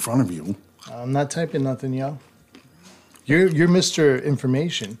computer in front of you. I'm not typing nothing, yo. You're Mr.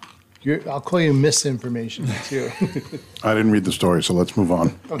 Information. I'll call you misinformation too. I didn't read the story, so let's move on.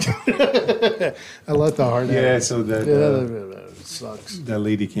 I let the heart out. Yeah, so that It sucks. that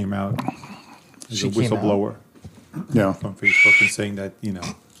lady came out as She a came out. whistleblower Yeah. on Facebook and saying that,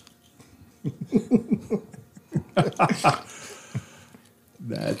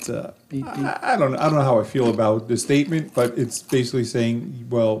 that Beep, beep. I don't know how I feel about the statement, but it's basically saying,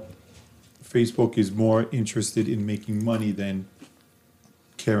 well, Facebook is more interested in making money than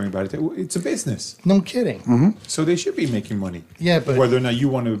caring about it. It's a business, No kidding. so they should be making money. Yeah, but- whether or not you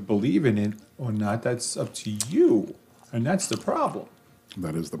want to believe in it or not, that's up to you, and that's the problem.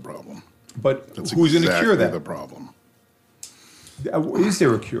 That is the problem. But That's who's going to exactly cure that? the problem. Is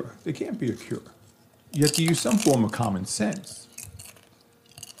there a cure? There can't be a cure. You have to use some form of common sense.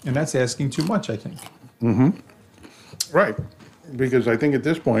 And that's asking too much, I think. Right. Because I think at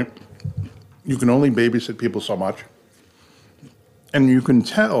this point, you can only babysit people so much. And you can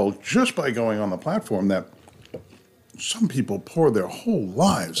tell just by going on the platform that some people pour their whole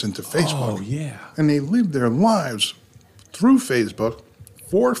lives into Facebook. Oh, yeah. And they live their lives through Facebook,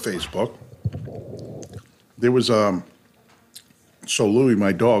 for Facebook. There was, so Louis,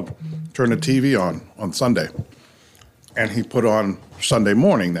 my dog, turned the TV on Sunday. And he put on Sunday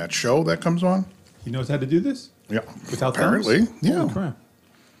morning, that show that comes on. He knows how to do this? Yeah. Without Apparently, thumbs? yeah. Holy crap.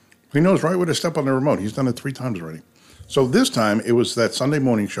 He knows right where to step on the remote. He's done it 3 times already. So this time it was that Sunday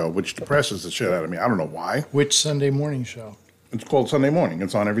morning show, which depresses the shit out of me. I don't know why. Which Sunday morning show? It's called Sunday Morning.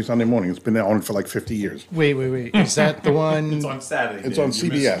 It's on every Sunday morning. It's been on for like 50 years. Wait. Is that the one? It's on Saturday. It's Dan. on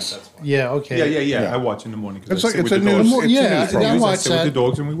You're missing it, CBS. that's why. Yeah. Okay. Yeah. Yeah. I watch in the morning. 'cause It's I like sit it's with a the news. dogs. more- It's yeah, a news I program. I watch sit with the that.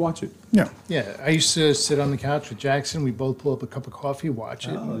 dogs and we watch it. Yeah. Yeah. I used to sit on the couch with Jackson. We both pull up a cup of coffee, watch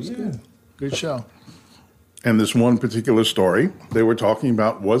it. Oh, It was yeah. good. Good show. And this one particular story they were talking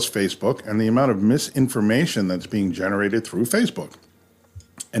about was Facebook and the amount of misinformation that's being generated through Facebook.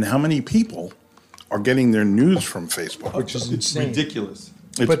 And how many people are getting their news from Facebook. Which is It's insane. ridiculous.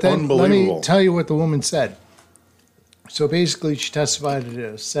 It's But then let unbelievable. me tell you what the woman said. So basically, she testified at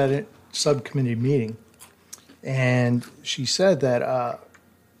a Senate subcommittee meeting, and she said that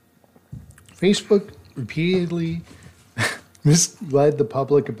Facebook repeatedly misled the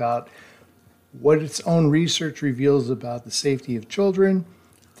public about what its own research reveals about the safety of children,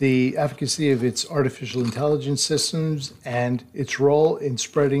 the efficacy of its artificial intelligence systems, and its role in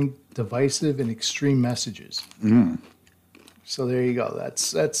spreading divisive and extreme messages. So there you go.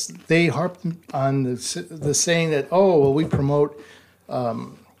 That's they harped on the saying that, oh, well, we promote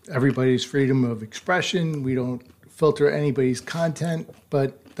everybody's freedom of expression. We don't filter anybody's content,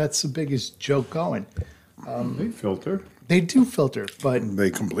 but that's the biggest joke going. They filter. They do filter, but They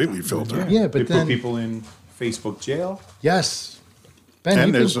completely filter. yeah, but They then put people in Facebook jail. yes, Ben, And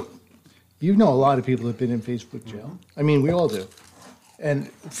you there's can- you know a lot of people have been in Facebook jail. I mean, we all do. And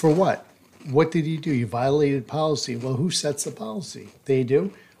for what? What did you do? You violated policy. Well, who sets the policy? They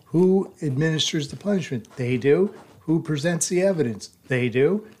do. Who administers the punishment? They do. Who presents the evidence? They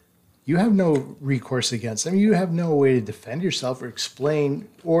do. You have no recourse against them. You have no way to defend yourself or explain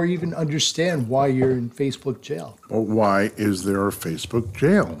or even understand why you're in Facebook jail. But why is there a Facebook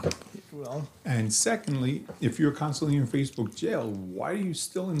jail? Well, And secondly, if you're constantly in Facebook jail, why are you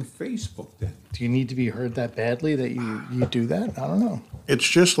still in Facebook then? do you need to be heard that badly that you do that? I don't know. It's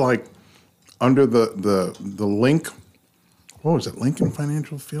just like under the link, what was it, Lincoln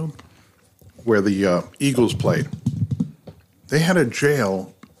Financial Field? Where the Eagles played. They had a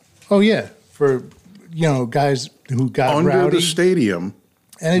jail Oh yeah, for guys who got under rowdy the stadium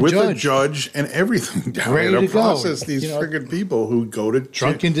and a with a judge, judge and everything down Ready there to to go. process these You know, friggin' people who go to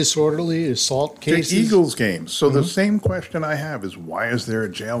drunken disorderly assault to cases. Eagles games. So the same question I have is why is there a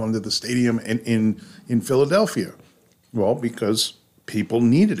jail under the stadium in Philadelphia? Well, because people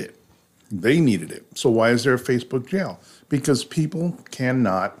needed it. They needed it. So why is there a Facebook jail? Because people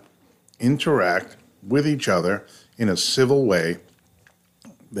cannot interact with each other in a civil way.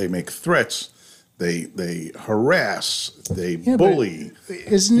 They make threats. They harass. They Yeah, but bully.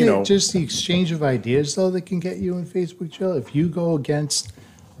 Isn't you it know. just the exchange of ideas though that can get you in Facebook jail? If you go against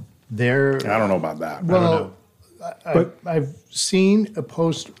They're I don't know about that. well. But I've seen a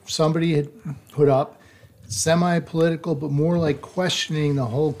post somebody had put up, semi-political, but more like questioning the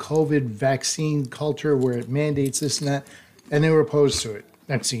whole COVID vaccine culture where it mandates this and that, and they were opposed to it.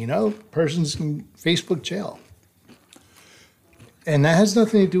 Next thing you know, person's in Facebook jail. And that has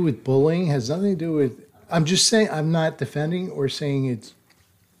nothing to do with bullying, has nothing to do with, I'm just saying, I'm not defending or saying it's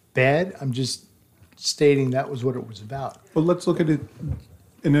bad. I'm just stating that was what it was about. But let's look at it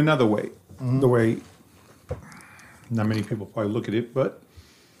in another way. The way not many people probably look at it, but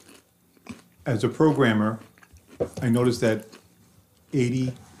as a programmer, I noticed that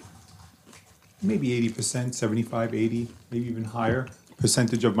 80, maybe 80%, 75, 80, maybe even higher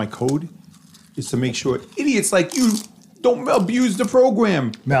percentage of my code is to make sure idiots like you don't abuse the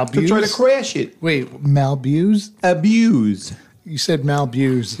program. Malabuse? To try to crash it. Wait, malabuse? Abuse. You said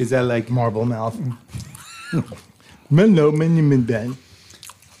malabuse. Is that like... Marble mouth. Hello, my name is Ben.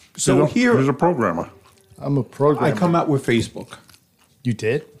 So here, He's a programmer. I'm a programmer. I come out with Facebook. You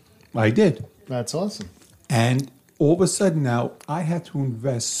did? I did. That's awesome. And all of a sudden now, I had to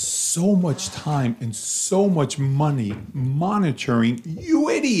invest so much time and so much money monitoring you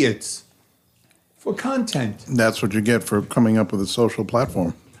idiots for content. That's what you get for coming up with a social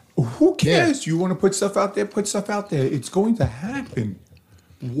platform. Who cares? You want to put stuff out there? Put stuff out there. It's going to happen.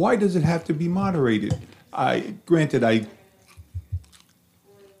 Why does it have to be moderated? Granted,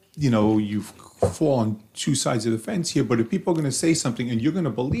 you fall on two sides of the fence here, but if people are going to say something and you're going to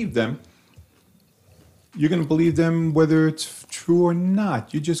believe them, you're going to believe them whether it's true or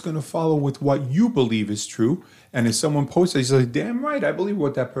not. You're just going to follow with what you believe is true. And if someone posts it, you say, damn right, I believe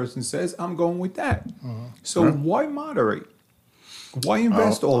what that person says. I'm going with that. So why moderate? Why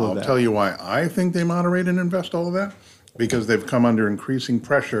invest all of that? I'll tell you why I think they moderate and invest all of that. Because they've come under increasing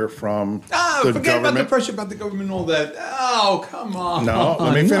pressure from the forget government. about the pressure about the government and all that. Oh, come on. No,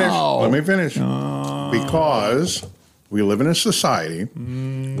 let me finish. No. Let me finish. Because we live in a society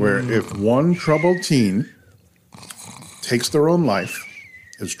where if one troubled teen takes their own life,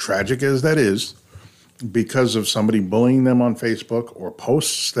 as tragic as that is, because of somebody bullying them on Facebook or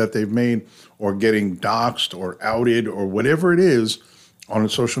posts that they've made or getting doxxed or outed or whatever it is on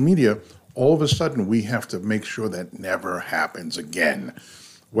social media, all of a sudden we have to make sure that never happens again.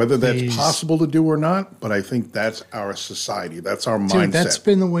 Whether that's possible to do or not, but I think that's our society. That's our mindset. Dude, that's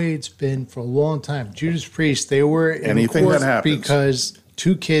been the way it's been for a long time. Judas Priest, they were in Anything court that happens. because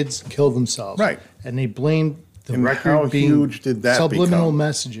two kids killed themselves. Right. And they blamed the And record how being huge did that subliminal become?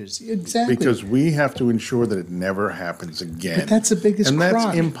 messages. Exactly. Because we have to ensure that it never happens again. But that's the biggest And that's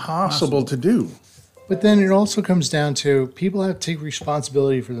crime. impossible to do. But then it also comes down to people have to take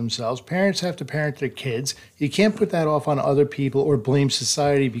responsibility for themselves. Parents have to parent their kids. You can't put that off on other people or blame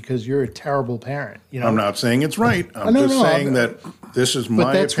society because you're a terrible parent. You know, I'm not saying it's right. I'm No, just no, saying that this is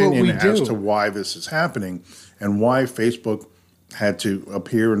my that's what opinion we as do. to why this is happening and why Facebook had to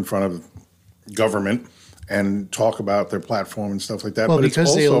appear in front of government and talk about their platform and stuff like that. Well, but it's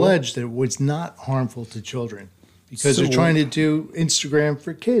because they also- alleged that it was not harmful to children because they're So- trying to do Instagram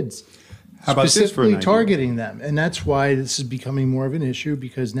for kids. How about this for specifically an idea? targeting them. And that's why this is becoming more of an issue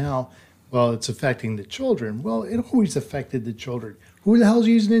because now, well, it's affecting the children. Well, it always affected the children. Who the hell's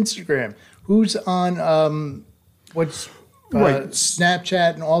using Instagram? Who's on Right.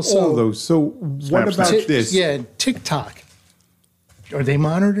 Snapchat and also All those. So what Snapchat. about this? Yeah, TikTok. Are they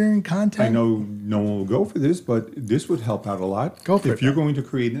monitoring content? I know no one will go for this, but this would help out a lot. Go for if it, you're man. going to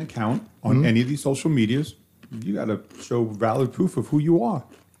create an account on any of these social medias, you got to show valid proof of who you are.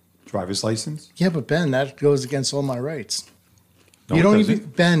 Driver's license. Yeah, but Ben, that goes against all my rights. No, you it don't doesn't. even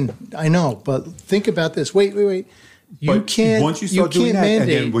Ben. I know, but think about this. Wait. You But can't. once you start doing can't that,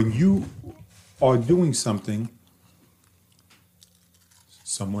 mandate. and then when you are doing something,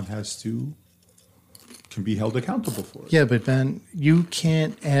 someone can be held accountable for it. Yeah, but Ben, you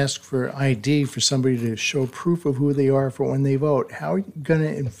can't ask for ID for somebody to show proof of who they are for when they vote. How are you going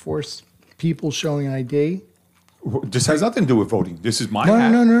to enforce people showing ID? This has nothing to do with voting. This is my No,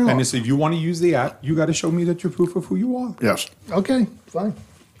 app. no. And it's, if you want to use the app, you got to show me that you're proof of who you are. Yes. Okay, fine.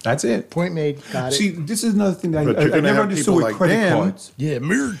 That's it. Point made. Got it. See, this is another thing that But I you're gonna never have understood people with like credit Dan. cards. yeah,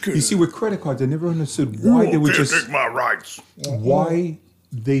 America. You see, with credit cards, I never understood why they would just my rights. why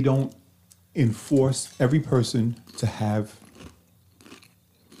they don't enforce every person to have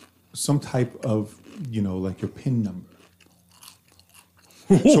some type of, like your PIN number.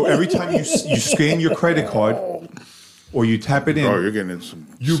 So every time you scan your credit card or you tap it in, Oh, you're getting in some.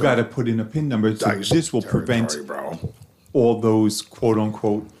 you got to put in a PIN number. So dicey this will prevent territory, bro. all those quote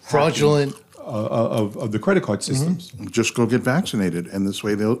unquote Fraudulent of the credit card systems. Just go get vaccinated, and this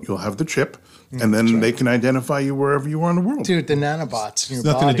way you'll have the chip, and then they can identify you wherever you are in the world. Dude, the nanobots in your It's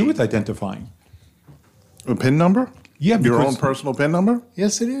nothing body. to do with identifying. A PIN number? Yeah, Your because- own personal PIN number?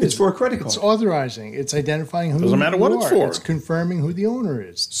 Yes, it is. It's for a credit It's card. authorizing. It's identifying who Doesn't matter you what it's are. for. It's confirming who the owner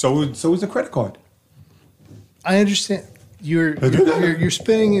is. So is a credit card. I understand. You're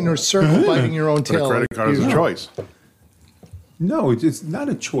spinning in a circle, biting your own But tail. a credit card is a You- choice. No, it's not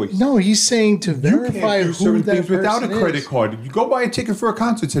a choice. No, he's saying to You verify can't do who certain that things without a person credit is. card. You go buy a ticket for a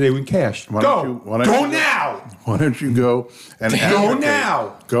concert today with cash. Why don't Go. you- Go now. Why don't you go and Go advocate?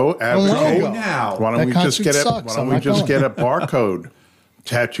 now. Go advocate. Go now. Why don't That we just concert get a sucks. Why don't I'm we not just going. get a barcode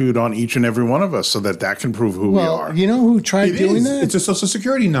tattooed on each and every one of us so that can prove who we Well, are? you know who tried It doing is. that? It's a social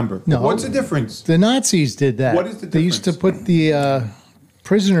security number. No. What's the difference? The Nazis did that. What is the They used to difference? put the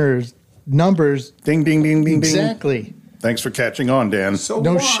prisoners' numbers Ding ding ding ding exactly. ding. Thanks for catching on, Dan. So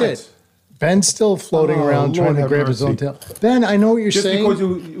No what? shit. Ben's still floating Oh, around trying Lord to have grab his own mercy. tail. Ben, I know what you're Just saying. because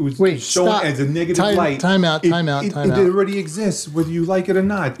it was Wait, shown stop. as a negative Time- light. time out, it- time out, it, time it out. already exists, whether you like it or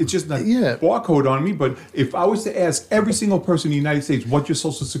not. It's just not Yeah. barcode on me. But if I was to ask every single person in the United States what your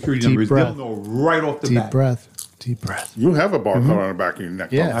social security number is, breath. they'll know right off the Deep bat. breath. Deep breath. You have a barcode on the back of your neck.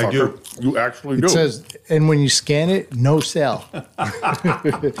 Yeah. I do. motherfucker. You actually do. It says, and when you scan it, no sale.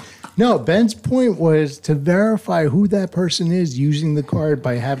 No, Ben's point was to verify who that person is using the card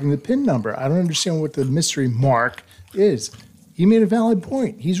by having the PIN number. I don't understand what the mystery mark is. He made a valid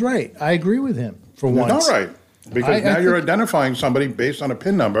point. He's right. I agree with him for You're once. not right. Because I now you're think- identifying somebody based on a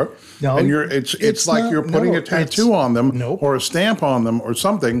PIN number, No, and it's it's like not- you're putting no, a tattoo on them Nope. or a stamp on them or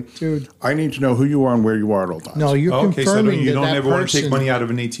something. Dude. I need to know who you are and where you are at all times. No, you're Okay, so confirming you that don't that ever want to person. take money out of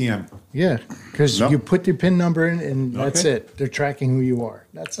an ATM. Yeah, because No. you put your PIN number in, and that's Okay. it. They're tracking who you are.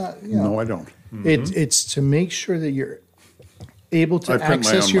 That's not. You know, No, I don't. It's to make sure that you're able I to print my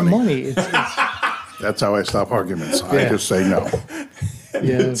access own your money. money. It's, That's how I stop arguments. I Yeah. just say no.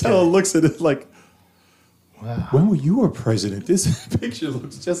 yeah, Tell okay. looks at it like, Wow. when were you a president? This picture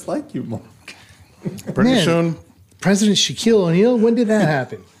looks just like you, Mark. Pretty Man. soon, President Shaquille O'Neal. When did that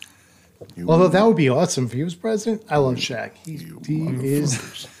happen? you Although that would be awesome if he was president. I love Shaq. He motherfuckers.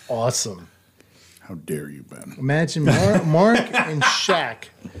 is awesome. How dare you, Ben? Imagine Mark and Shaq.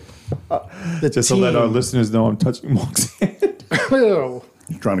 The Just to let our listeners know I'm touching Mark's hand. Ew.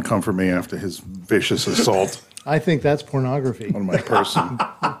 He's trying to comfort me after his vicious assault I think that's pornography. on my person.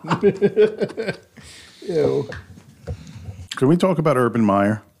 Ew. Can we talk about Urban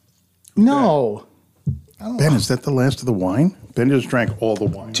Meyer? No. Ben, is that the last of the wine? Ben just drank all the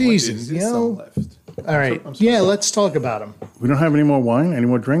wine. Jesus, Is you this some know. left? All right. I'm sorry. Yeah, let's talk about him. We don't have any more wine? Any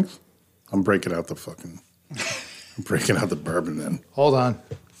more drinks? I'm breaking out the fucking. I'm breaking out the bourbon then. Hold on.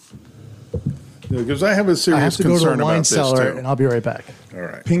 Because I have a I serious have to go to concern a wine about this cellar, too. and I'll be right back. All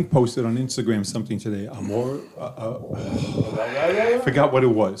right. Pink posted on Instagram something today. I forgot what it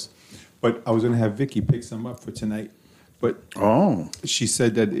was, but I was going to have Vicky pick some up for tonight. But Oh, she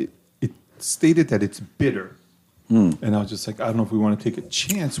said that it stated that it's bitter. And I was just like, I don't know if we want to take a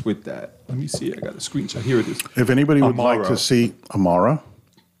chance with that. Let me see. I got a screenshot. Here it is. if anybody would like Amaro. to see Amara,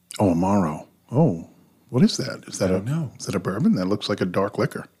 Amaro. Oh, what is that? Is that I don't know. Is that a bourbon? That looks like a dark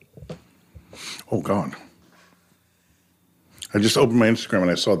liquor. Oh God! I just opened my Instagram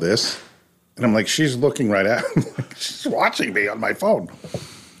and I saw this, and I'm like, she's looking right at me. She's watching me on my phone.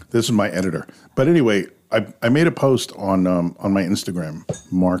 This is my editor. But anyway, I made a post on my Instagram,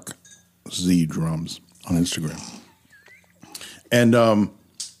 Mark Z Drums on Instagram. And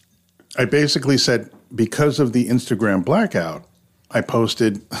I basically said, because of the Instagram blackout, I put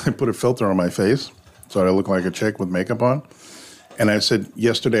a filter on my face so I look like a chick with makeup on. And I said,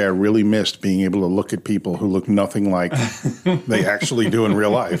 yesterday I really missed being able to look at people who look nothing like they actually do in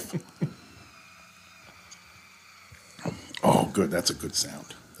real life. Oh, good. That's a good sound.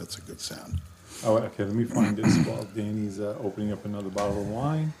 That's a good sound. Oh, okay. Let me find this while Danny's opening up another bottle of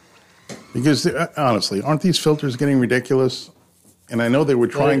wine. Because honestly, aren't these filters getting ridiculous? And I know they were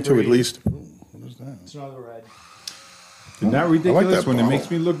trying to at agree. least. What is that? It's another red. Not ridiculous that when it bottle.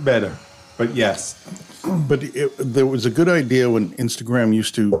 makes me look better. But yes. But there was a good idea when Instagram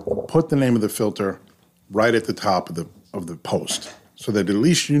used to put the name of the filter right at the top of the post, so that at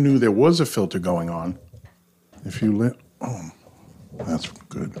least you knew there was a filter going on. If you live, that's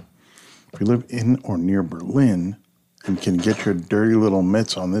good. If you live in or near Berlin and can get your dirty little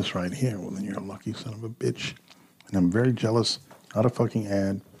mitts on this right here, well, then you're a lucky son of a bitch. And I'm very jealous. Not a fucking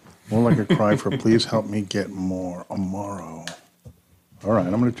ad. More like a cry for please help me get more Amaro. All right,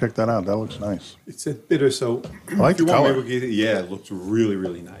 I'm going to check that out. That looks nice. It said bitter, so I like if you the want, color. maybe we'll get it. Yeah, it looks really,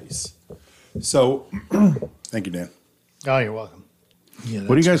 really nice. So Thank you, Dan. Oh, you're welcome. Yeah,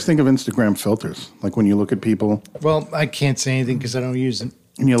 What do you guys think of Instagram filters? Like when you look at people Well, I can't say anything because I don't use it.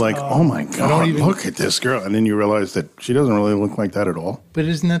 and you're like, oh my God, even- look at this girl. And then you realize that she doesn't really look like that at all. But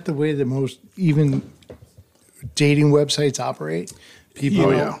isn't that the way that most even dating websites operate? People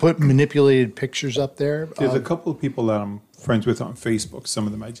Oh, yeah. put manipulated pictures up there. There's a couple of people that I'm friends with on Facebook. Some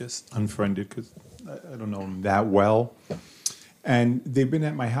of them I just unfriended because I don't know them that well. And they've been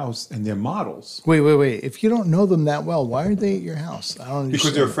at my house and they're models. Wait. If you don't know them that well, why are they at your house? I don't understand.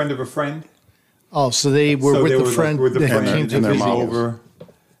 Because they're a friend of a friend. Oh, so they were So with they the were, friend. Like, with the that friend came and to they're visit. models. over.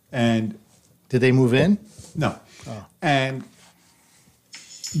 And Did they move in? no. And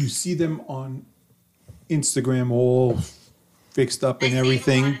you see them on Instagram all fixed up and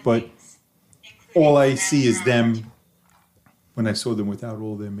everything, but all I see is them when I saw them without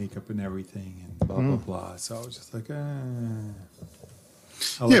all their makeup and everything and blah, blah, blah. So I was just like, I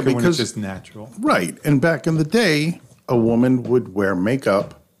like it when because- it's just natural. Right. And back in the day, a woman would wear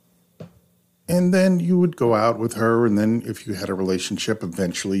makeup and then you would go out with her. And then if you had a relationship,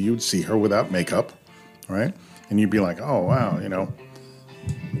 eventually you'd see her without makeup. Right. And you'd be like, oh, wow, you know,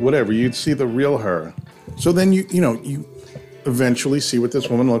 whatever. You'd see the real her. So then you eventually see what this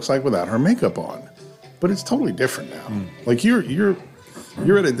woman looks like without her makeup on. But it's totally different now. Like you're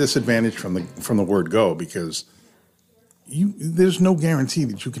at a disadvantage from the word go because there's no guarantee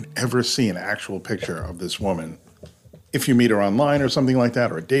that you can ever see an actual picture of this woman if you meet her online or something like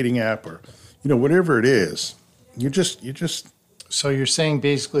that, or a dating app, or whatever it is. You just So you're saying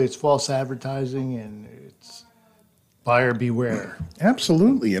basically it's false advertising and it's buyer beware.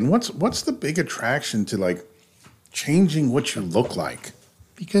 absolutely. And what's the big attraction to like changing what you look like?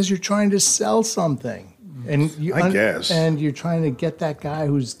 Because you're trying to sell something. And I guess. And you're trying to get that guy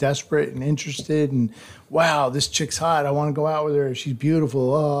who's desperate and interested and, wow, this chick's hot. I want to go out with her. She's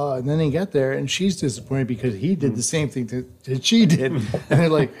beautiful. And then they get there and she's disappointed because he did the same thing that she did. And they're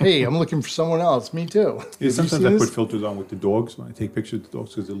like, hey, I'm looking for someone else. Me too. Yeah, Have you sometimes seen I this? put filters on with the dogs when I take pictures of the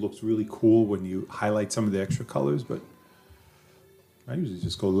dogs because it looks really cool when you highlight some of the extra colors. But I usually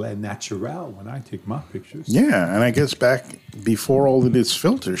just go natural when I take my pictures. Yeah, and I guess back before all of this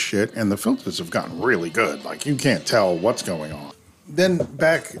filter shit, and the filters have gotten really good. Like you can't tell what's going on. Then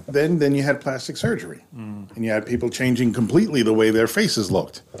back then you had plastic surgery, and you had people changing completely the way their faces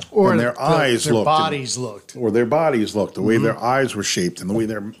looked, Or and their eyes their looked, bodies looked. or their bodies looked, the way their eyes were shaped, and the way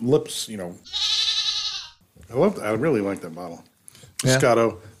their lips. I really like that bottle, Yeah.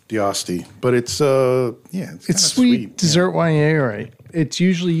 Moscato d'Asti, but it's kinda It's sweet dessert wine, yeah, you're right. It's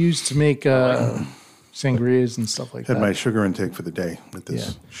usually used to make sangrias and stuff like Had that. my sugar intake for the day with this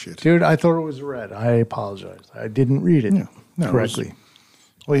Yeah. shit. Dude, I thought it was red. I apologize. I didn't read it No, it was- correctly.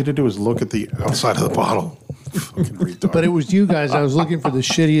 All you had to do was look at the outside of the bottle. Fucking retard. But it was you guys. I was looking for the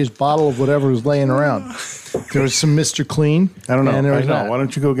shittiest bottle of whatever was laying around. There was some Mr. Clean. I don't know. And there I was know. that. Why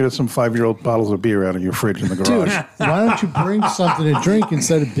don't you go get us some 5-year-old bottles of beer out of your fridge in the Dude, garage? why don't you bring something to drink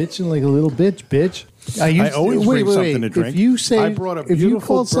instead of bitching like a little bitch? I always bring something to drink. If you say, I brought a if you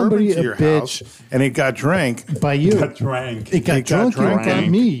beautiful call somebody bourbon to a your bitch house, and it got drank. by you, Got drank. it got drunk drank. by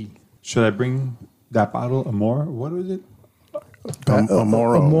me. Should I bring that bottle more? What was it?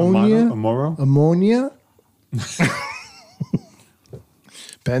 Amoro. Ammonia. Amaro? Ammonia.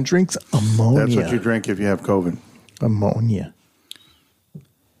 Ben drinks ammonia. That's what you drink if you have COVID. Ammonia.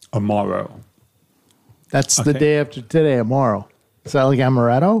 Amaro. That's the Okay. day after today, tomorrow. Is that like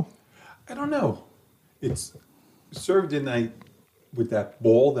amaretto? I don't know. It's served in with that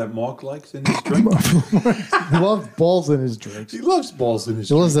ball that Mark likes in his drink. He loves balls in his drinks. He loves balls in his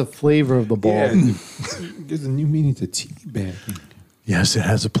He drink. loves the flavor of the ball. Yeah, there's a new meaning to tea bagging. Yes, it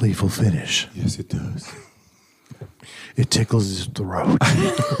has a playful finish. Yes, it does. It tickles his throat.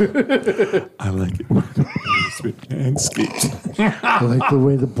 I like it when it's with landscapes. I like the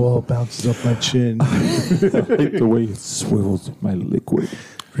way the ball bounces up my chin. I like the way it swivels my liquid.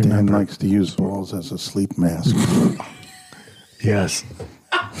 Dan likes to use balls as a sleep mask. Yes.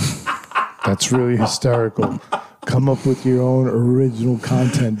 That's really hysterical. Come up with your own original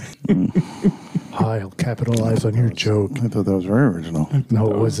content. I'll capitalize on your joke. I thought that was very original. No,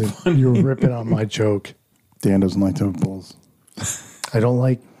 it wasn't. You were ripping on my joke. Dan doesn't like to have balls. I don't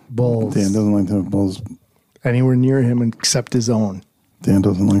like balls Dan doesn't like to have balls. anywhere near him except his own. Dan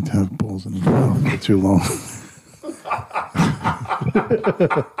doesn't like to have balls in his mouth for too long.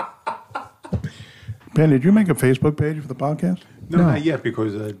 Ben, did you make a Facebook page for the podcast? No, not yet,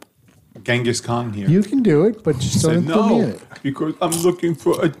 because Genghis Khan here. You can do it, but just said don't put me in no, it. because I'm looking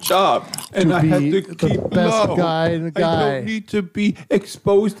for a job and To I have be to the keep best low. guy in the I guy. don't need to be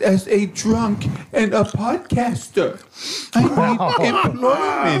exposed as a drunk and a podcaster. I need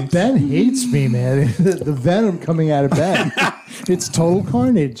employment. Ben hates me, man. The venom coming out of Ben. It's total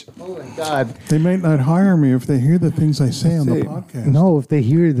carnage. Oh my God. They might not hire me if they hear the things I say on the podcast. No, if they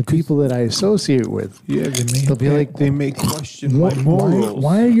hear the people that I associate with, Yeah, they'll be like, they may question What, my morals.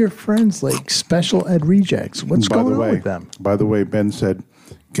 why are your friends like special ed rejects? What's going on with them? By the way, Ben said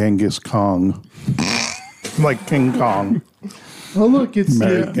Genghis Kong. Like King Kong. Oh, look, it's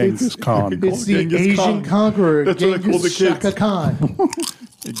Married the, Genghis Khan. it's the Genghis Asian Khan. conqueror, That's what I call the Genghis kids. Shaka Khan.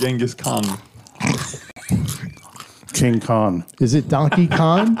 Genghis Khan. King Khan. Is it Donkey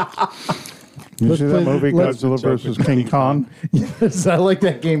Khan? You Let's see that play- movie, let's- Godzilla versus King Khan? Yes, I like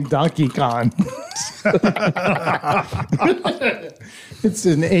that game, Donkey Khan. It's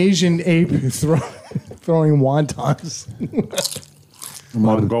an Asian ape throwing wontons.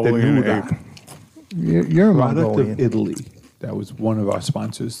 Mongolian ape. You're a Product Mongolian. of Italy. That was one of our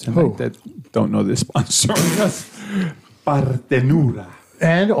sponsors tonight Oh. that don't know they're sponsoring us. Partenura.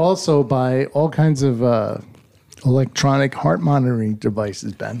 And also by all kinds of electronic heart monitoring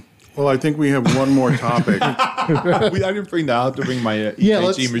devices, Ben. Well, I think we have one more topic. I didn't bring that. I'll have to bring my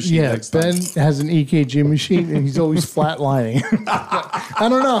EKG machine next time. Ben has an EKG machine and he's always flatlining. I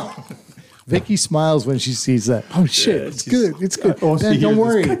don't know. Vicky smiles when she sees that. Oh shit, it's good. It's good. Also Ben, don't hear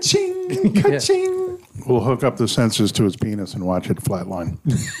worry. this Ka-ching, ka-ching. We'll hook up the sensors to his penis and watch it flatline.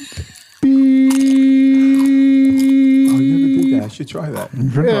 Oh, I never did that. I should try that.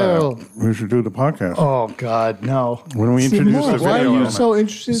 Ew. We should do the podcast. Oh God, no. When we introduce Mark, the why video are you element. so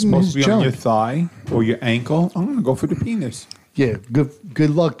interested It's in supposed his to be on your junk? thigh or your ankle. I'm going to go for the penis. Yeah, good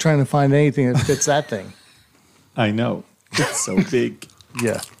luck trying to find anything that fits that thing. I know. It's so big.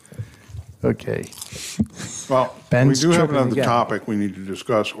 Yeah. Okay. Well, Ben's we do have tripping another again. topic we need to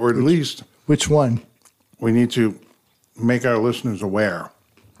discuss, or at least Which one? we need to make our listeners aware.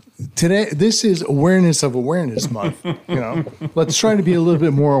 Today, this is Awareness of Awareness Month. Let's try to be a little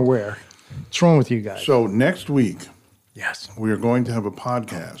bit more aware. What's wrong with you guys? So next week, Yes. we are going to have a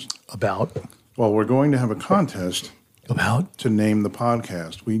podcast. About Well, we're going to have a contest to name the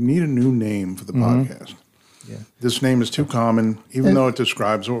podcast. We need a new name for the podcast. Yeah. This name is too common, even though it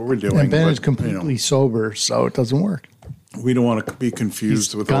describes what we're doing. And Ben but, is completely sober, so it doesn't work. we don't want to be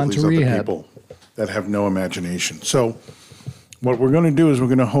confused He's with all gone these to other rehab. people that have no imagination. So what we're going to do is we're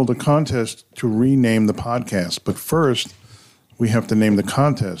going to hold a contest to rename the podcast. But first, we have to name the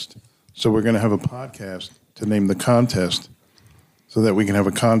contest. So we're going to have a podcast to name the contest so that we can have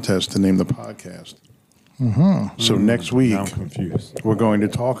a contest to name the podcast. So next week, Now I'm confused. we're going to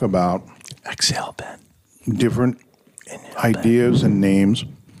talk about Exhale, Ben. different ideas and names,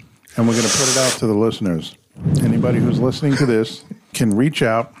 and we're going to put it out to the listeners. Anybody who's listening to this can reach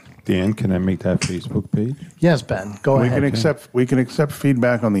out. Dan, can I make that Facebook page? Yes, Ben. Go We ahead. can accept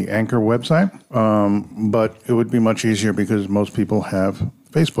feedback on the Anchor website, but it would be much easier because most people have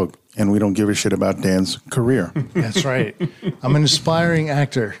Facebook, and we don't give a shit about Dan's career. That's right. I'm an aspiring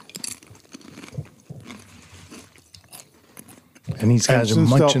actor. And these guys are since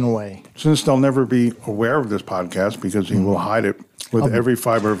munching they'll- away. Since they'll never be aware of this podcast because he will hide it with every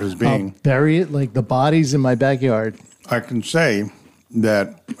fiber of his I'll being, bury it like the bodies in my backyard. I can say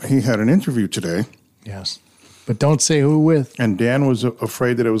that he had an interview today. Yes. But don't say who with. And Dan was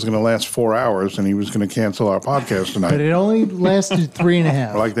afraid that it was going to last 4 hours and he was going to cancel our podcast tonight. But it only lasted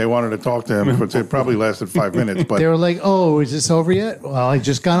 3.5. Like they wanted to talk to him, but it probably lasted 5 minutes. But They were like, "Oh, is this over yet?" Well, I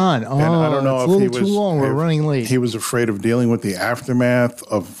just got on. Oh, and I don't know it's if a he little was too long. We're if running late. He was afraid of dealing with the aftermath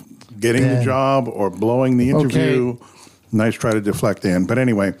of getting the Dan. job or blowing the interview. Nice try to deflect Dan. But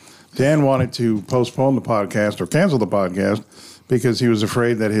anyway, Dan wanted to postpone the podcast or cancel the podcast because he was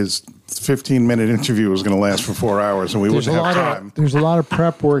afraid that his 15-minute interview was going to last for 4 hours and we There's a wouldn't have lot time. of there's a lot of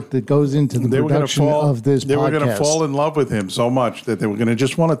prep work that goes into the They were going to production fall. of this They were going to podcast. fall in love with him so much that they were going to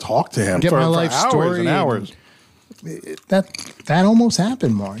just want to talk to him Get for, my for life hours story and hours. That almost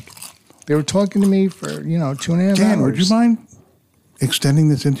happened, Mark. They were talking to me for 2.5 Dan, hours. would you mind extending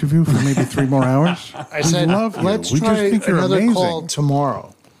this interview for maybe 3 more hours? I said, love you. let's We try just think you're another amazing. call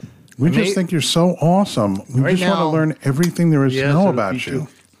tomorrow. We just May- think you're so awesome. We Right just want to now- learn everything there is to Yes, know it'll about be you. true.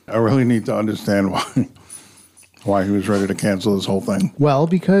 I really need to understand why he was ready to cancel this whole thing. Well,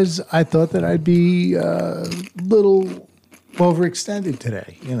 because I thought that I'd be a little overextended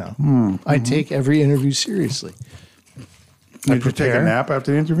today. I take every interview seriously. Did you take a prepare. nap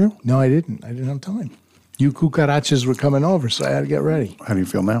after the interview? No, I didn't. I didn't have time. You cucarachas were coming over, so I had to get ready. How do you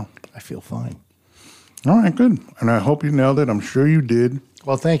feel now? I feel fine. All right, good. And I hope you nailed it. I'm sure you did.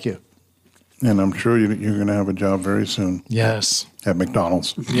 Well, thank you. And I'm sure you're going to have a job very soon Yes. at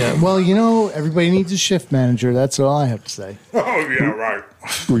McDonald's. Yeah. Well, everybody needs a shift manager. That's all I have to say. Oh, yeah, right.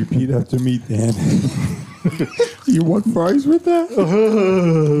 Repeat after me, Dan. You want fries with that?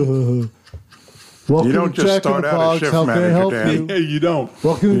 Welcome You don't to just Jack in start the out as Box. shift How can I manager, help Dan. you? Yeah, you don't.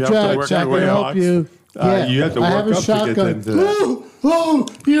 Welcome You to have to Jack. work Jack your can way help up. you. You have to I have work a up to get shotgun. into that. Oh,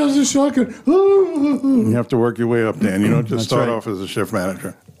 he has a shotgun. Oh. You have to work your way up, Dan. You don't just That's start right. off as a shift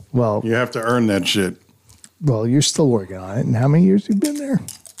manager. Well, You have to earn that shit. well, you're still working on it. And how many years have you been there?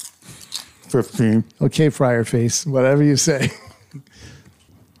 15. Okay, Friar Face, whatever you say.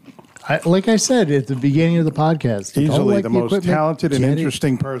 Like I said at the beginning of the podcast, if you don't Easily like the most equipment, talented and get it.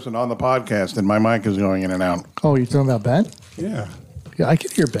 interesting person on the podcast, and my mic is going in and out. Oh, you're talking about Ben? Yeah. Yeah, I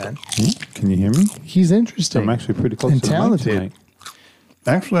can hear Ben. Can you hear me? He's interesting. I'm actually pretty close and to the mic talented. tonight.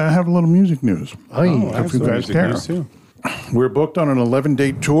 Actually, I have a little music news. Oh, yeah. I have If you some guys music care. news, too. We're booked on an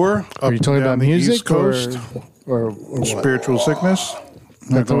 11-date tour up Are you talking down about the music East Coast. or what? Spiritual Sickness.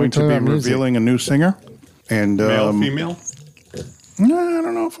 They're I thought we going were to talking be about music. revealing a new singer. And Male, female? no, I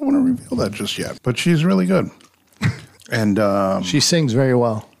don't know if I want to reveal that just yet, but she's really good. And She sings very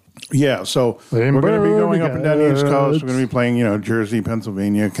well. yeah, so we're going to be going up and down the East Coast. We're going to be playing, Jersey,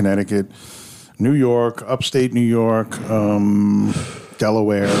 Pennsylvania, Connecticut, New York, upstate New York,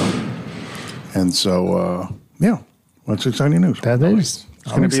 Delaware. And so, that's exciting news. That is.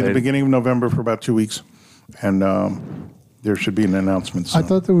 It's going to be the beginning of November for about 2 weeks. And there should be an announcement soon. I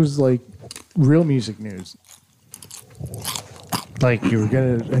thought there was like real music news. Like you were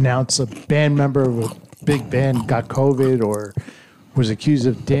going to announce a band member of a big band got COVID or was accused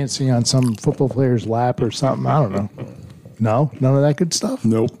of dancing on some football player's lap or something. I don't know. No? None of that good stuff?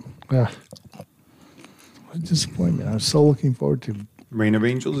 Nope. Ugh. What a disappointment. I was so looking forward to Reign of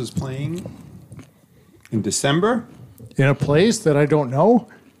Angels is playing in December. in a place that I don't know.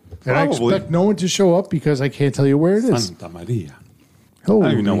 And I Probably. expect no one to show up because I can't tell you where it is. Santa Maria. Holy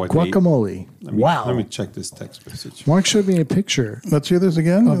don't even know what date. guacamole. Wow. Let me check this text message. Mark showed me a picture Let's hear this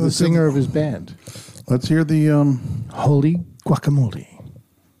again. of the singer of his band. Let's hear the. Holy guacamole.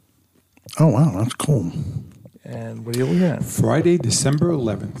 Oh, wow. That's cool. And what are you looking at? Friday, December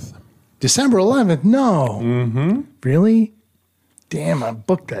 11th. December 11th? No. Mm-hmm. Really? Damn, I'm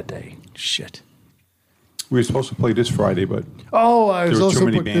booked that day. Shit. We were supposed to play this Friday, but Oh, I was there were also too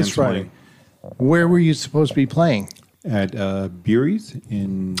many booked bands this Friday. Where were you supposed to be playing? at Beery's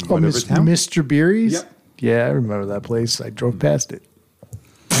in Oh, whatever town. Mr. Beery's? Yep. Yeah, I remember that place. I drove past it.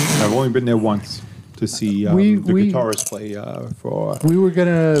 I've only been there once to see the guitarist play for We were going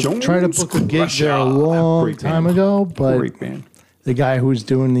to try to Jones book a gig there a Crusher. long Great time band. ago, but Great band. the guy who was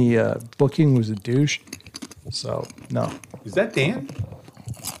doing the booking was a douche. So, no. Is that Dan?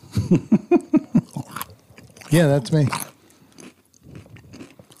 Yeah, that's me.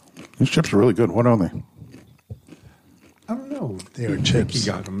 These chips are really good. What are they? I don't know. They are He chips.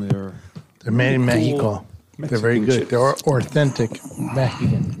 got them there. They're made in Cool Mexico. They're very Mexican good. chips. They're authentic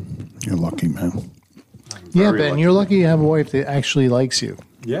Mexican. You're lucky, man. Yeah, Very Ben, you're lucky you have a wife that actually likes you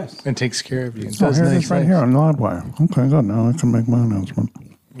Yes. and takes care of you. And Oh, does here it nice is right things. here on Loudwire. Okay, good. Now I can make my announcement.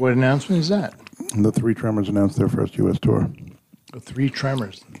 What announcement is that? The Three Tremors announced their first U.S. tour. The Three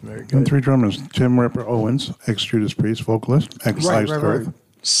Tremors. Very And good. Three Tremors, Tim Ripper Owens, ex-Judas Priest vocalist, ex-Iced Earth.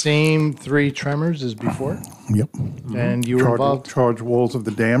 Same Three Tremors as before, Yep. and you were involved. Charge Walls of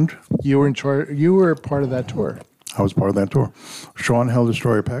the Damned. You were in charge. You were part of that tour. I was part of that tour. Sean Hell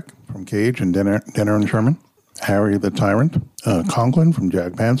Destroyer Peck from Cage and Dinner and Sherman. Harry the Tyrant. Conklin from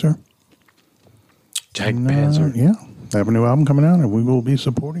Jag Panzer. Jag And, Panzer. yeah. They have a new album coming out, and we will be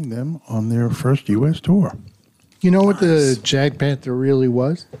supporting them on their first U.S. tour. You know what the Jag Panther really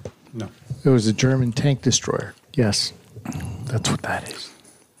was? No. It was a German tank destroyer. Yes, that's what that is.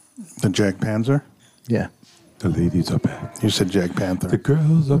 The Jag Panzer? Yeah, The ladies are back. You said Jag Panther. The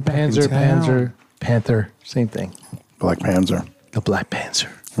girls are back Panzer, in town. Panzer, Panther, same thing. Black Panzer. The Black Panther.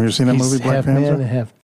 Have you seen that He's movie, Black half Panther? man and half